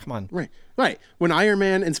on. Oh, come on. Right. When Iron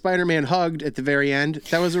Man and Spider-Man hugged at the very end,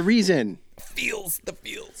 that was a reason. The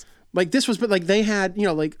feels. Like this was, but like they had,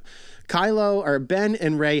 like Kylo or Ben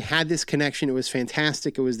and Rey had this connection. It was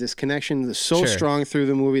fantastic. It was this connection that was so strong through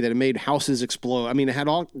the movie that it made houses explode. I mean, it had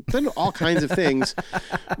all kinds of things,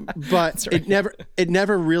 but it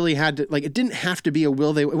never really had to, like, it didn't have to be a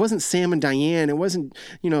will. It wasn't Sam and Diane. It wasn't,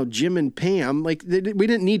 Jim and Pam. Like we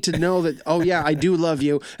didn't need to know that, oh yeah, I do love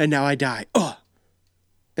you. And now I die. Oh,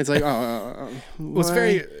 it's like,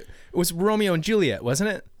 it was Romeo and Juliet, wasn't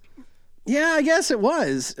it? Yeah, I guess it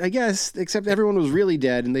was. Except everyone was really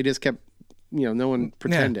dead, and they just kept, no one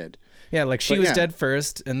pretended. Yeah, like she was dead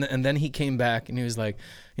first, and then he came back, and he was like,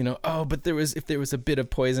 but if there was a bit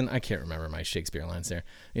of poison, I can't remember my Shakespeare lines there,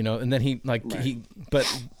 and then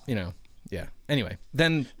Anyway,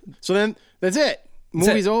 then that's it.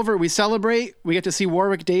 Movie's over. We celebrate. We get to see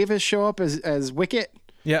Warwick Davis show up as Wicket,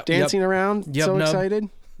 dancing around. Excited.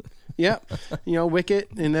 Yep. Wicket,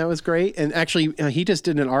 and that was great. And actually, he just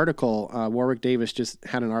did an article. Warwick Davis just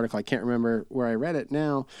had an article. I can't remember where I read it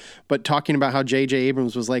now, but talking about how J.J.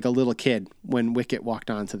 Abrams was like a little kid when Wicket walked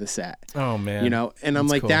onto the set. Oh man. And I'm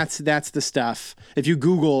like, cool. That's the stuff. If you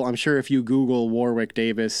Google Warwick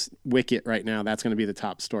Davis Wicket right now, that's going to be the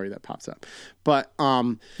top story that pops up. But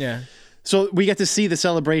yeah. So we get to see the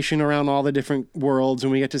celebration around all the different worlds,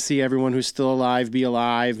 and we get to see everyone who's still alive be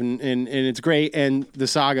alive, and it's great. And the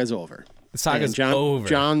saga's over. The saga's over.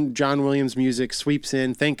 John Williams' music sweeps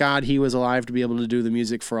in. Thank God he was alive to be able to do the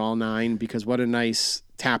music for all 9, because what a nice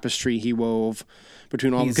tapestry he wove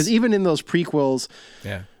between all. Because even in those prequels,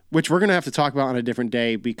 which we're gonna have to talk about on a different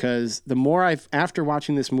day, because the more after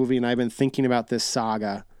watching this movie and I've been thinking about this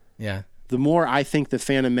saga, the more I think the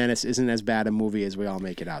Phantom Menace isn't as bad a movie as we all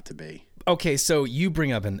make it out to be. Okay, so you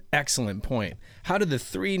bring up an excellent point. How did the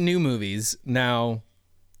 3 new movies now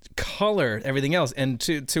color everything else? And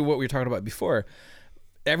to what we were talking about before,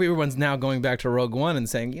 everyone's now going back to Rogue One and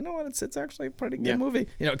saying, you know what, it's actually a pretty good movie,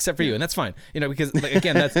 except for you, and that's fine, because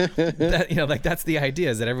again, that's that's the idea,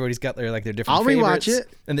 is that everybody's got their different I'll favorites rewatch it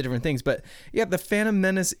and the different things. But yeah, the Phantom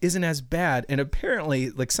Menace isn't as bad, and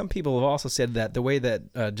apparently some people have also said that the way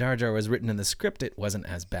that Jar Jar was written in the script, it wasn't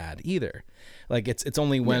as bad either. It's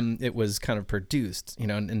only when it was kind of produced,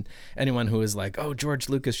 and anyone who is like, oh, George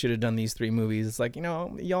Lucas should have done these 3 movies, it's like,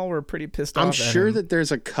 y'all were pretty pissed off. I'm sure that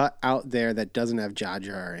there's a cut out there that doesn't have Jar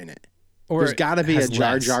Jar in it. Or there's got to be a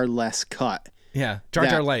Jar less. Jar less cut. Yeah, Jar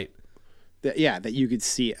Jar light. That you could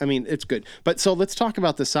see. I mean, it's good. But so let's talk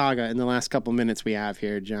about the saga in the last couple minutes we have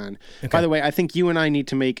here, John. Okay. By the way, I think you and I need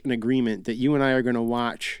to make an agreement that you and I are going to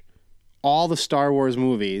watch all the Star Wars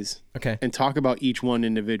movies and talk about each one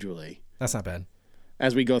individually. That's not bad.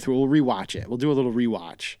 As we go through, we'll rewatch it. We'll do a little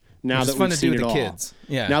rewatch now that we've seen it all. Kids.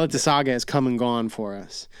 Yeah. Now that the saga has come and gone for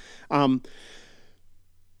us. So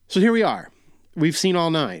here we are. We've seen all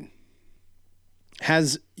 9.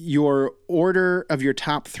 Has your order of your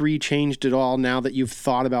top 3 changed at all now that you've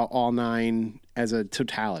thought about all 9 as a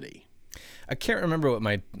totality? I can't remember what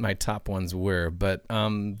my top ones were, but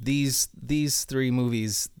these 3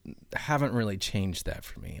 movies haven't really changed that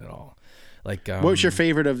for me at all. What's your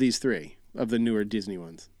favorite of these 3? Of the newer Disney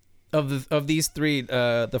ones, of these 3,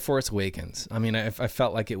 The Force Awakens. I mean, I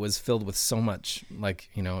felt like it was filled with so much,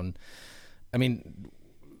 and I mean,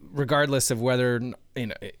 regardless of whether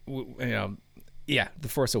The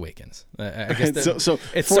Force Awakens. I guess so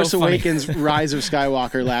it's Force so Awakens, Rise of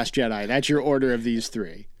Skywalker, Last Jedi. That's your order of these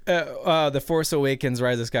 3. The Force Awakens,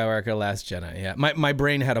 Rise of Skywalker, Last Jedi. Yeah, my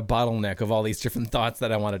brain had a bottleneck of all these different thoughts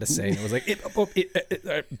that I wanted to say. It was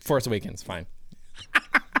like Force Awakens, fine.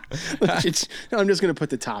 I'm just going to put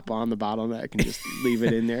the top on the bottleneck and just leave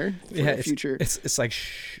it in there for the future. It's like,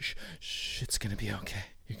 shh, it's going to be okay.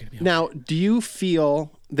 You're going to be okay. Now, do you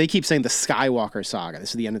feel, they keep saying the Skywalker saga. This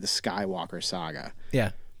is the end of the Skywalker saga.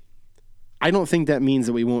 Yeah. I don't think that means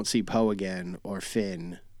that we won't see Poe again or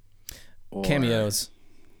Finn. Or, cameos.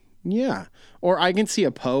 Yeah. Or I can see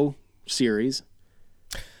a Poe series.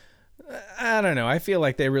 I don't know. I feel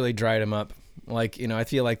like they really dried him up. I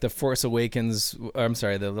feel like The Force Awakens,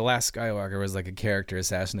 the Last Skywalker was like a character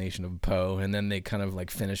assassination of Poe, and then they kind of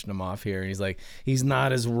finished him off here. And he's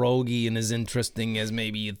not as roguey and as interesting as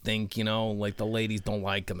maybe you'd think, the ladies don't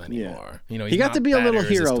like him anymore. Yeah. He got to be a little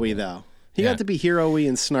hero-y though. He got to be hero-y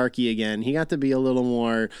and snarky again. He got to be a little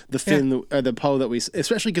more the Finn, the Poe that we,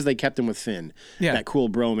 especially because they kept him with Finn. Yeah. That cool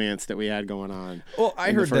bromance that we had going on. Well,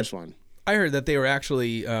 I heard the first one. I heard that they were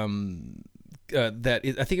actually, I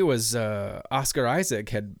think it was Oscar Isaac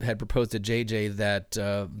had proposed to JJ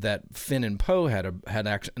that Finn and Poe had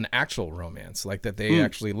an actual romance, that they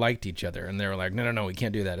actually liked each other, and they were like, no, we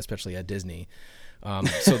can't do that, especially at Disney.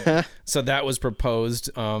 So that was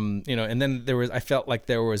proposed, and then I felt like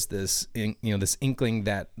there was this inkling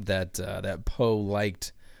that Poe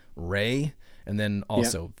liked Rey. And then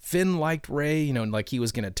also Finn liked Rey, he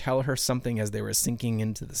was going to tell her something as they were sinking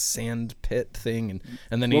into the sand pit thing,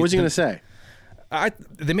 and then what was he going to say?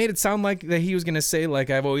 They made it sound like that he was going to say,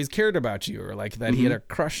 I've always cared about you, or that he had a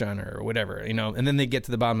crush on her or whatever, and then they get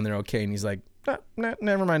to the bottom and they're okay. And he's like, nah,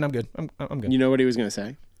 never mind. I'm good. I'm good. You know what he was going to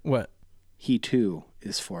say? What? He too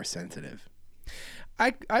is Force sensitive.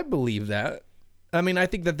 I believe that. I mean, I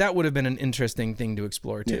think that would have been an interesting thing to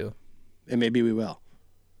explore too. Yeah. And maybe we will.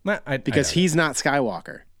 Because he's not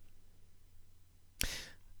Skywalker.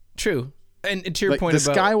 True. And to your point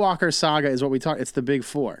about... The Skywalker saga is what we talk... It's the big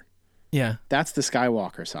 4. Yeah. That's the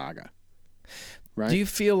Skywalker saga. Right? Do you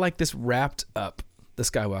feel like this wrapped up the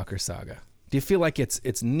Skywalker saga? Do you feel like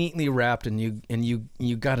it's neatly wrapped and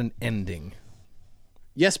you got an ending?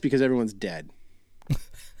 Yes, because everyone's dead.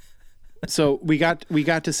 So we got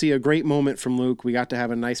to see a great moment from Luke. We got to have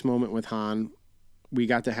a nice moment with Han. We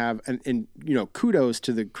got to have and kudos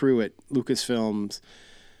to the crew at Lucasfilms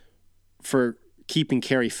for keeping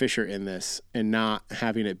Carrie Fisher in this and not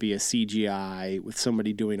having it be a CGI with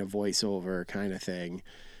somebody doing a voiceover kind of thing.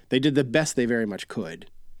 They did the best they very much could.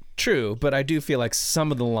 True, but I do feel like some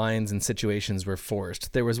of the lines and situations were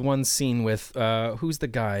forced. There was one scene with who's the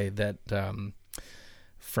guy that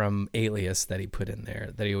from Alias that he put in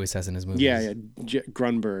there that he always has in his movies. Yeah,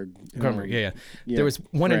 Grunberg. Yeah. There was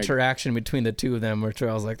one interaction between the two of them where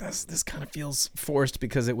I was like, this kind of feels forced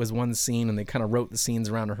because it was one scene and they kind of wrote the scenes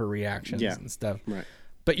around her reactions and stuff. Right.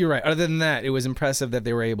 But you're right. Other than that, it was impressive that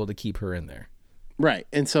they were able to keep her in there. Right.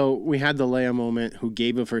 And so we had the Leia moment who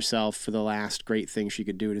gave of herself for the last great thing she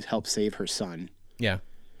could do to help save her son. Yeah.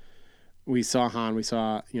 We saw Han, we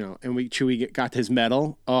saw, and Chewie got his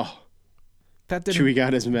medal. Oh, Chewie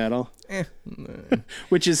got his medal,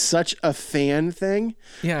 which is such a fan thing.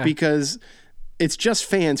 Yeah. Because it's just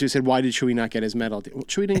fans who said, why did Chewie not get his medal? Well,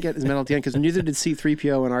 Chewie didn't get his medal at the end because neither did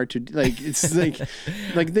C-3PO and R2. Like, it's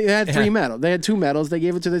like they had 3 medals. They had 2 medals. They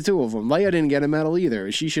gave it to the 2 of them. Leia didn't get a medal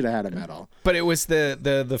either. She should have had a medal. But it was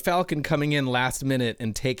the Falcon coming in last minute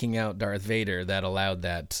and taking out Darth Vader that allowed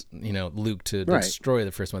that, Luke to destroy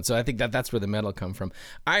the first one. So I think that's where the medal come from.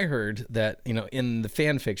 I heard that, in the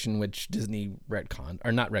fan fiction, which Disney retconned,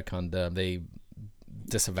 or not retconned, they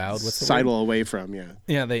disavowed. What's the sidle word? Away from, yeah.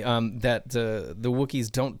 Yeah, they that the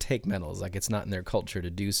Wookiees don't take medals, like it's not in their culture to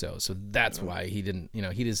do so. So that's why he didn't.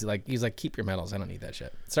 He's like keep your medals. I don't need that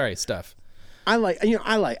shit. Sorry, stuff. I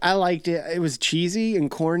liked it. It was cheesy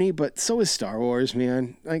and corny, but so is Star Wars,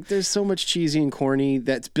 man. Like, there's so much cheesy and corny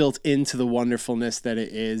that's built into the wonderfulness that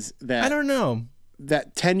it is. That I don't know.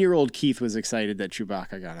 That 10-year-old Keith was excited that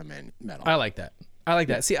Chewbacca got a medal. I like that.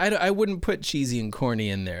 See, I wouldn't put cheesy and corny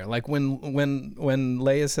in there. Like when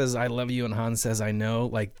Leia says "I love you" and Han says "I know,"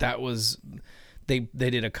 like that was they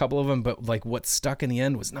did a couple of them, but like what stuck in the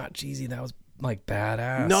end was not cheesy. That was like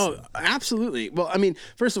badass. No, absolutely. Well, I mean,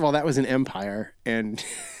 first of all, that was an Empire, and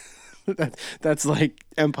that's like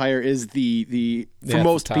Empire is the for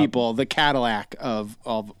most people the Cadillac of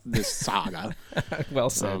this saga.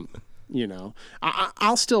 Well said.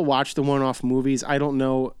 I'll still watch the one-off movies. I don't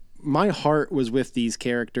know. My heart was with these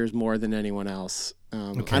characters more than anyone else.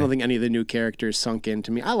 Okay. I don't think any of the new characters sunk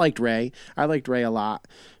into me. I liked Rey. I liked Rey a lot,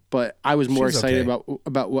 but I was more excited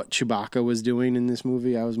about what Chewbacca was doing in this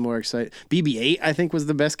movie. I was more excited. BB-8, I think, was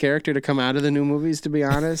the best character to come out of the new movies, to be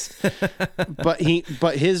honest. but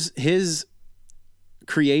his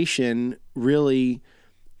creation really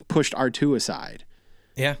pushed R2 aside.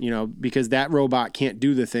 Yeah. Because that robot can't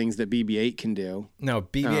do the things that BB-8 can do. No,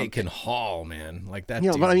 BB-8 can haul, man. Like that.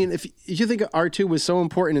 But I mean, if you think R2 was so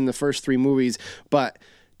important in the first 3 movies, but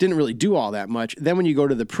didn't really do all that much, then when you go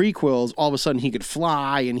to the prequels, all of a sudden he could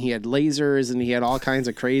fly and he had lasers and he had all kinds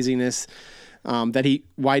of craziness.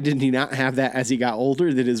 Why didn't he not have that as he got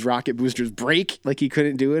older? Did his rocket boosters break? Like he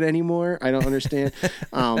couldn't do it anymore? I don't understand.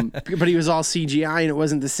 But he was all CGI and it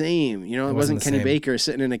wasn't the same. It wasn't Kenny Baker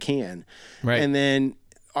sitting in a can. Right. And then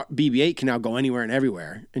BB-8 can now go anywhere and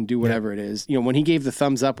everywhere and do whatever it is. When he gave the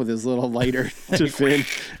thumbs up with his little lighter to Finn,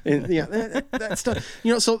 and that stuff.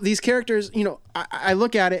 So these characters, I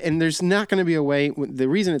look at it and there's not going to be a way. The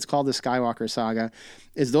reason it's called the Skywalker Saga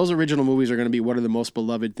is those original movies are going to be one of the most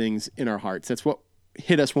beloved things in our hearts. That's what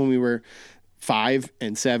hit us when we were 5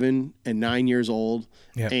 and 7 and 9 years old.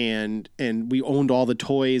 Yep. And we owned all the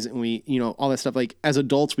toys and we, all that stuff. Like as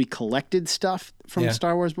adults, we collected stuff from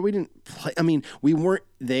Star Wars, but we didn't play. I mean, we weren't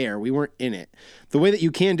there. We weren't in it. The way that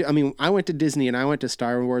you can do, I mean, I went to Disney and I went to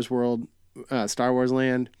Star Wars World, Star Wars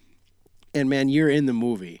Land. And man, you're in the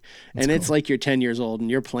movie, and it's like you're 10 years old and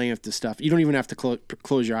you're playing with the stuff. You don't even have to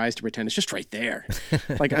close your eyes to pretend it's just right there.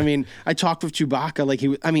 Like, I mean, I talked with Chewbacca like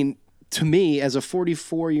to me as a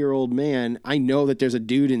 44-year-old man, I know that there's a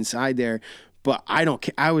dude inside there, but I don't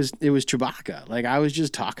care. It was Chewbacca. Like I was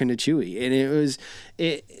just talking to Chewie, and it was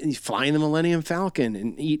flying the Millennium Falcon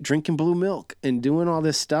and drinking blue milk and doing all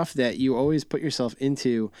this stuff that you always put yourself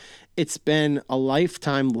into. It's been a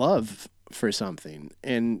lifetime love for something,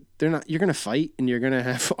 and you're going to fight and you're going to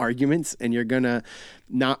have arguments and you're going to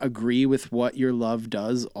not agree with what your love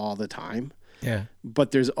does all the time. Yeah.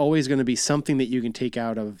 But there's always going to be something that you can take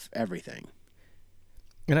out of everything.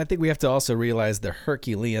 And I think we have to also realize the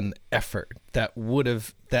Herculean effort that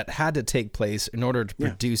had to take place in order to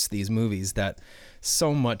produce these movies that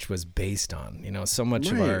so much was based on, so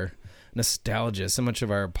much of our nostalgia, so much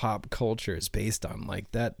of our pop culture is based on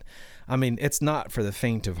like that. I mean, it's not for the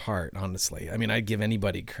faint of heart, honestly. I mean, I'd give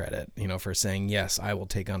anybody credit, for saying, yes, I will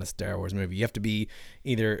take on a Star Wars movie. You have to be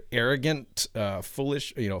either arrogant,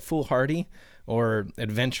 foolish, foolhardy, or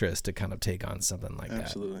adventurous to kind of take on something like that.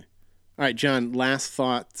 Absolutely. All right, John, last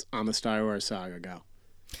thoughts on the Star Wars saga. Go.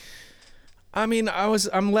 I mean,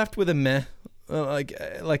 I'm left with a meh.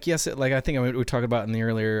 Yes, I think we talked about in the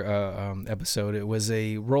earlier episode, it was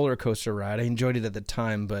a roller coaster ride. I enjoyed it at the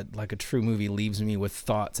time, but like a true movie leaves me with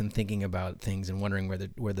thoughts and thinking about things and wondering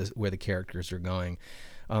where the characters are going.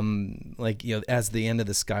 As the end of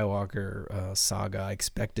the Skywalker saga, I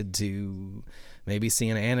expected to maybe see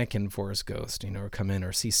an Anakin Force ghost, or come in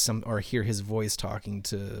or or hear his voice talking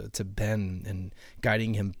to Ben and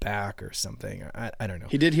guiding him back or something. I don't know.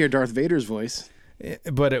 He did hear Darth Vader's voice.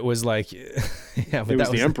 But it was like, yeah, but It was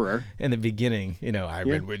that the Emperor. in the beginning. I've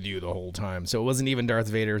been with you the whole time. So it wasn't even Darth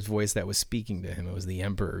Vader's voice that was speaking to him. It was the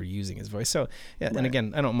Emperor using his voice. So yeah, Right. and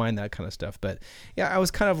again, I don't mind that kind of stuff. But yeah, I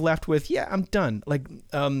was kind of left with, I'm done. Like,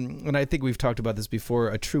 and I think we've talked about this before.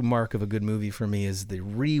 A true mark of a good movie for me is the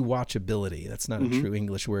rewatchability. That's not a true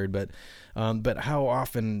English word, but how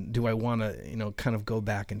often do I want to, kind of go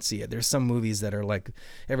back and see it? There's some movies that are like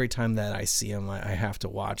every time that I see them, I have to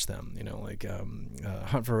watch them. Like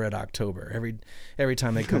Hunt for Red October. Every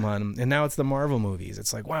time they come on, and now it's the Marvel movies.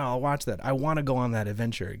 It's like, wow, I'll watch that. I want to go on that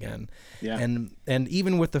adventure again. Yeah. And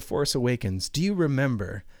even with The Force Awakens, do you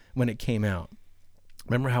remember when it came out?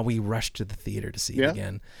 Remember how we rushed to the theater to see it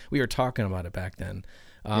again? We were talking about it back then.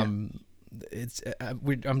 I'm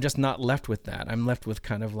just not left with that. I'm left with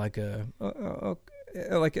kind of like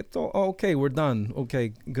like it's okay. We're done.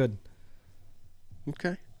 Okay, good.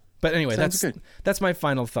 Okay. But anyway, Sounds that's my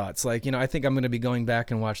final thoughts. Like, I think I'm going to be going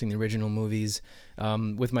back and watching the original movies.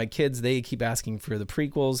 With my kids, they keep asking for the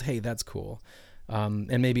prequels. Hey, that's cool.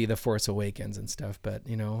 And maybe The Force Awakens and stuff. But,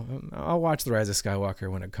 I'll watch The Rise of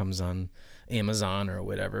Skywalker when it comes on Amazon or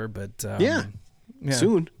whatever. But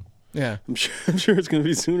soon. Yeah. I'm sure it's going to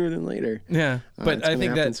be sooner than later. Yeah. But I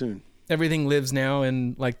think that soon. Everything lives now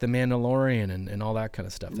in like The Mandalorian and all that kind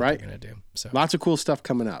of stuff that they're going to do. So lots of cool stuff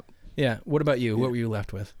coming up. Yeah. What about you? What were you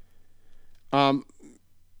left with?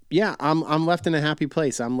 Yeah, I'm left in a happy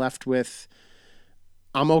place. I'm left with,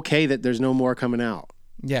 I'm okay that there's no more coming out.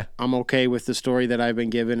 Yeah. I'm okay with the story that I've been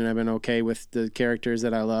given, and I've been okay with the characters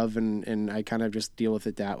that I love, and I kind of just deal with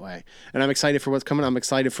it that way. And I'm excited for what's coming. I'm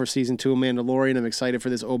excited for season 2 of Mandalorian. I'm excited for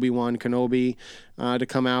this Obi-Wan Kenobi to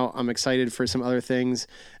come out. I'm excited for some other things,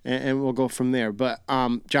 and we'll go from there. But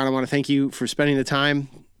John, I want to thank you for spending the time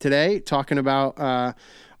today talking about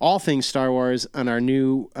all things Star Wars on our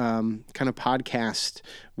new kind of podcast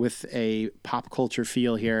with a pop culture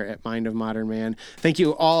feel here at Mind of Modern Man. Thank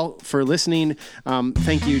you all for listening.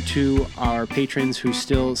 Thank you to our patrons who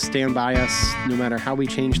still stand by us no matter how we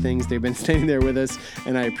change things. They've been standing there with us,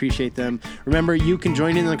 and I appreciate them. Remember, you can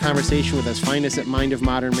join in the conversation with us. Find us at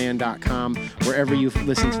mindofmodernman.com. Wherever you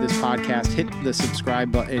listen to this podcast, hit the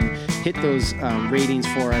subscribe button, hit those ratings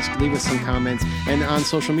for us, leave us some comments, and on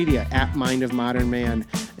social media at Mind of Modern Man,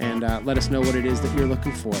 and let us know what it is that you're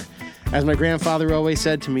looking for. As my grandfather always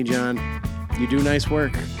said to me, John, you do nice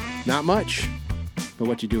work. Not much, but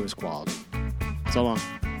what you do is quality. So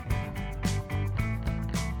long.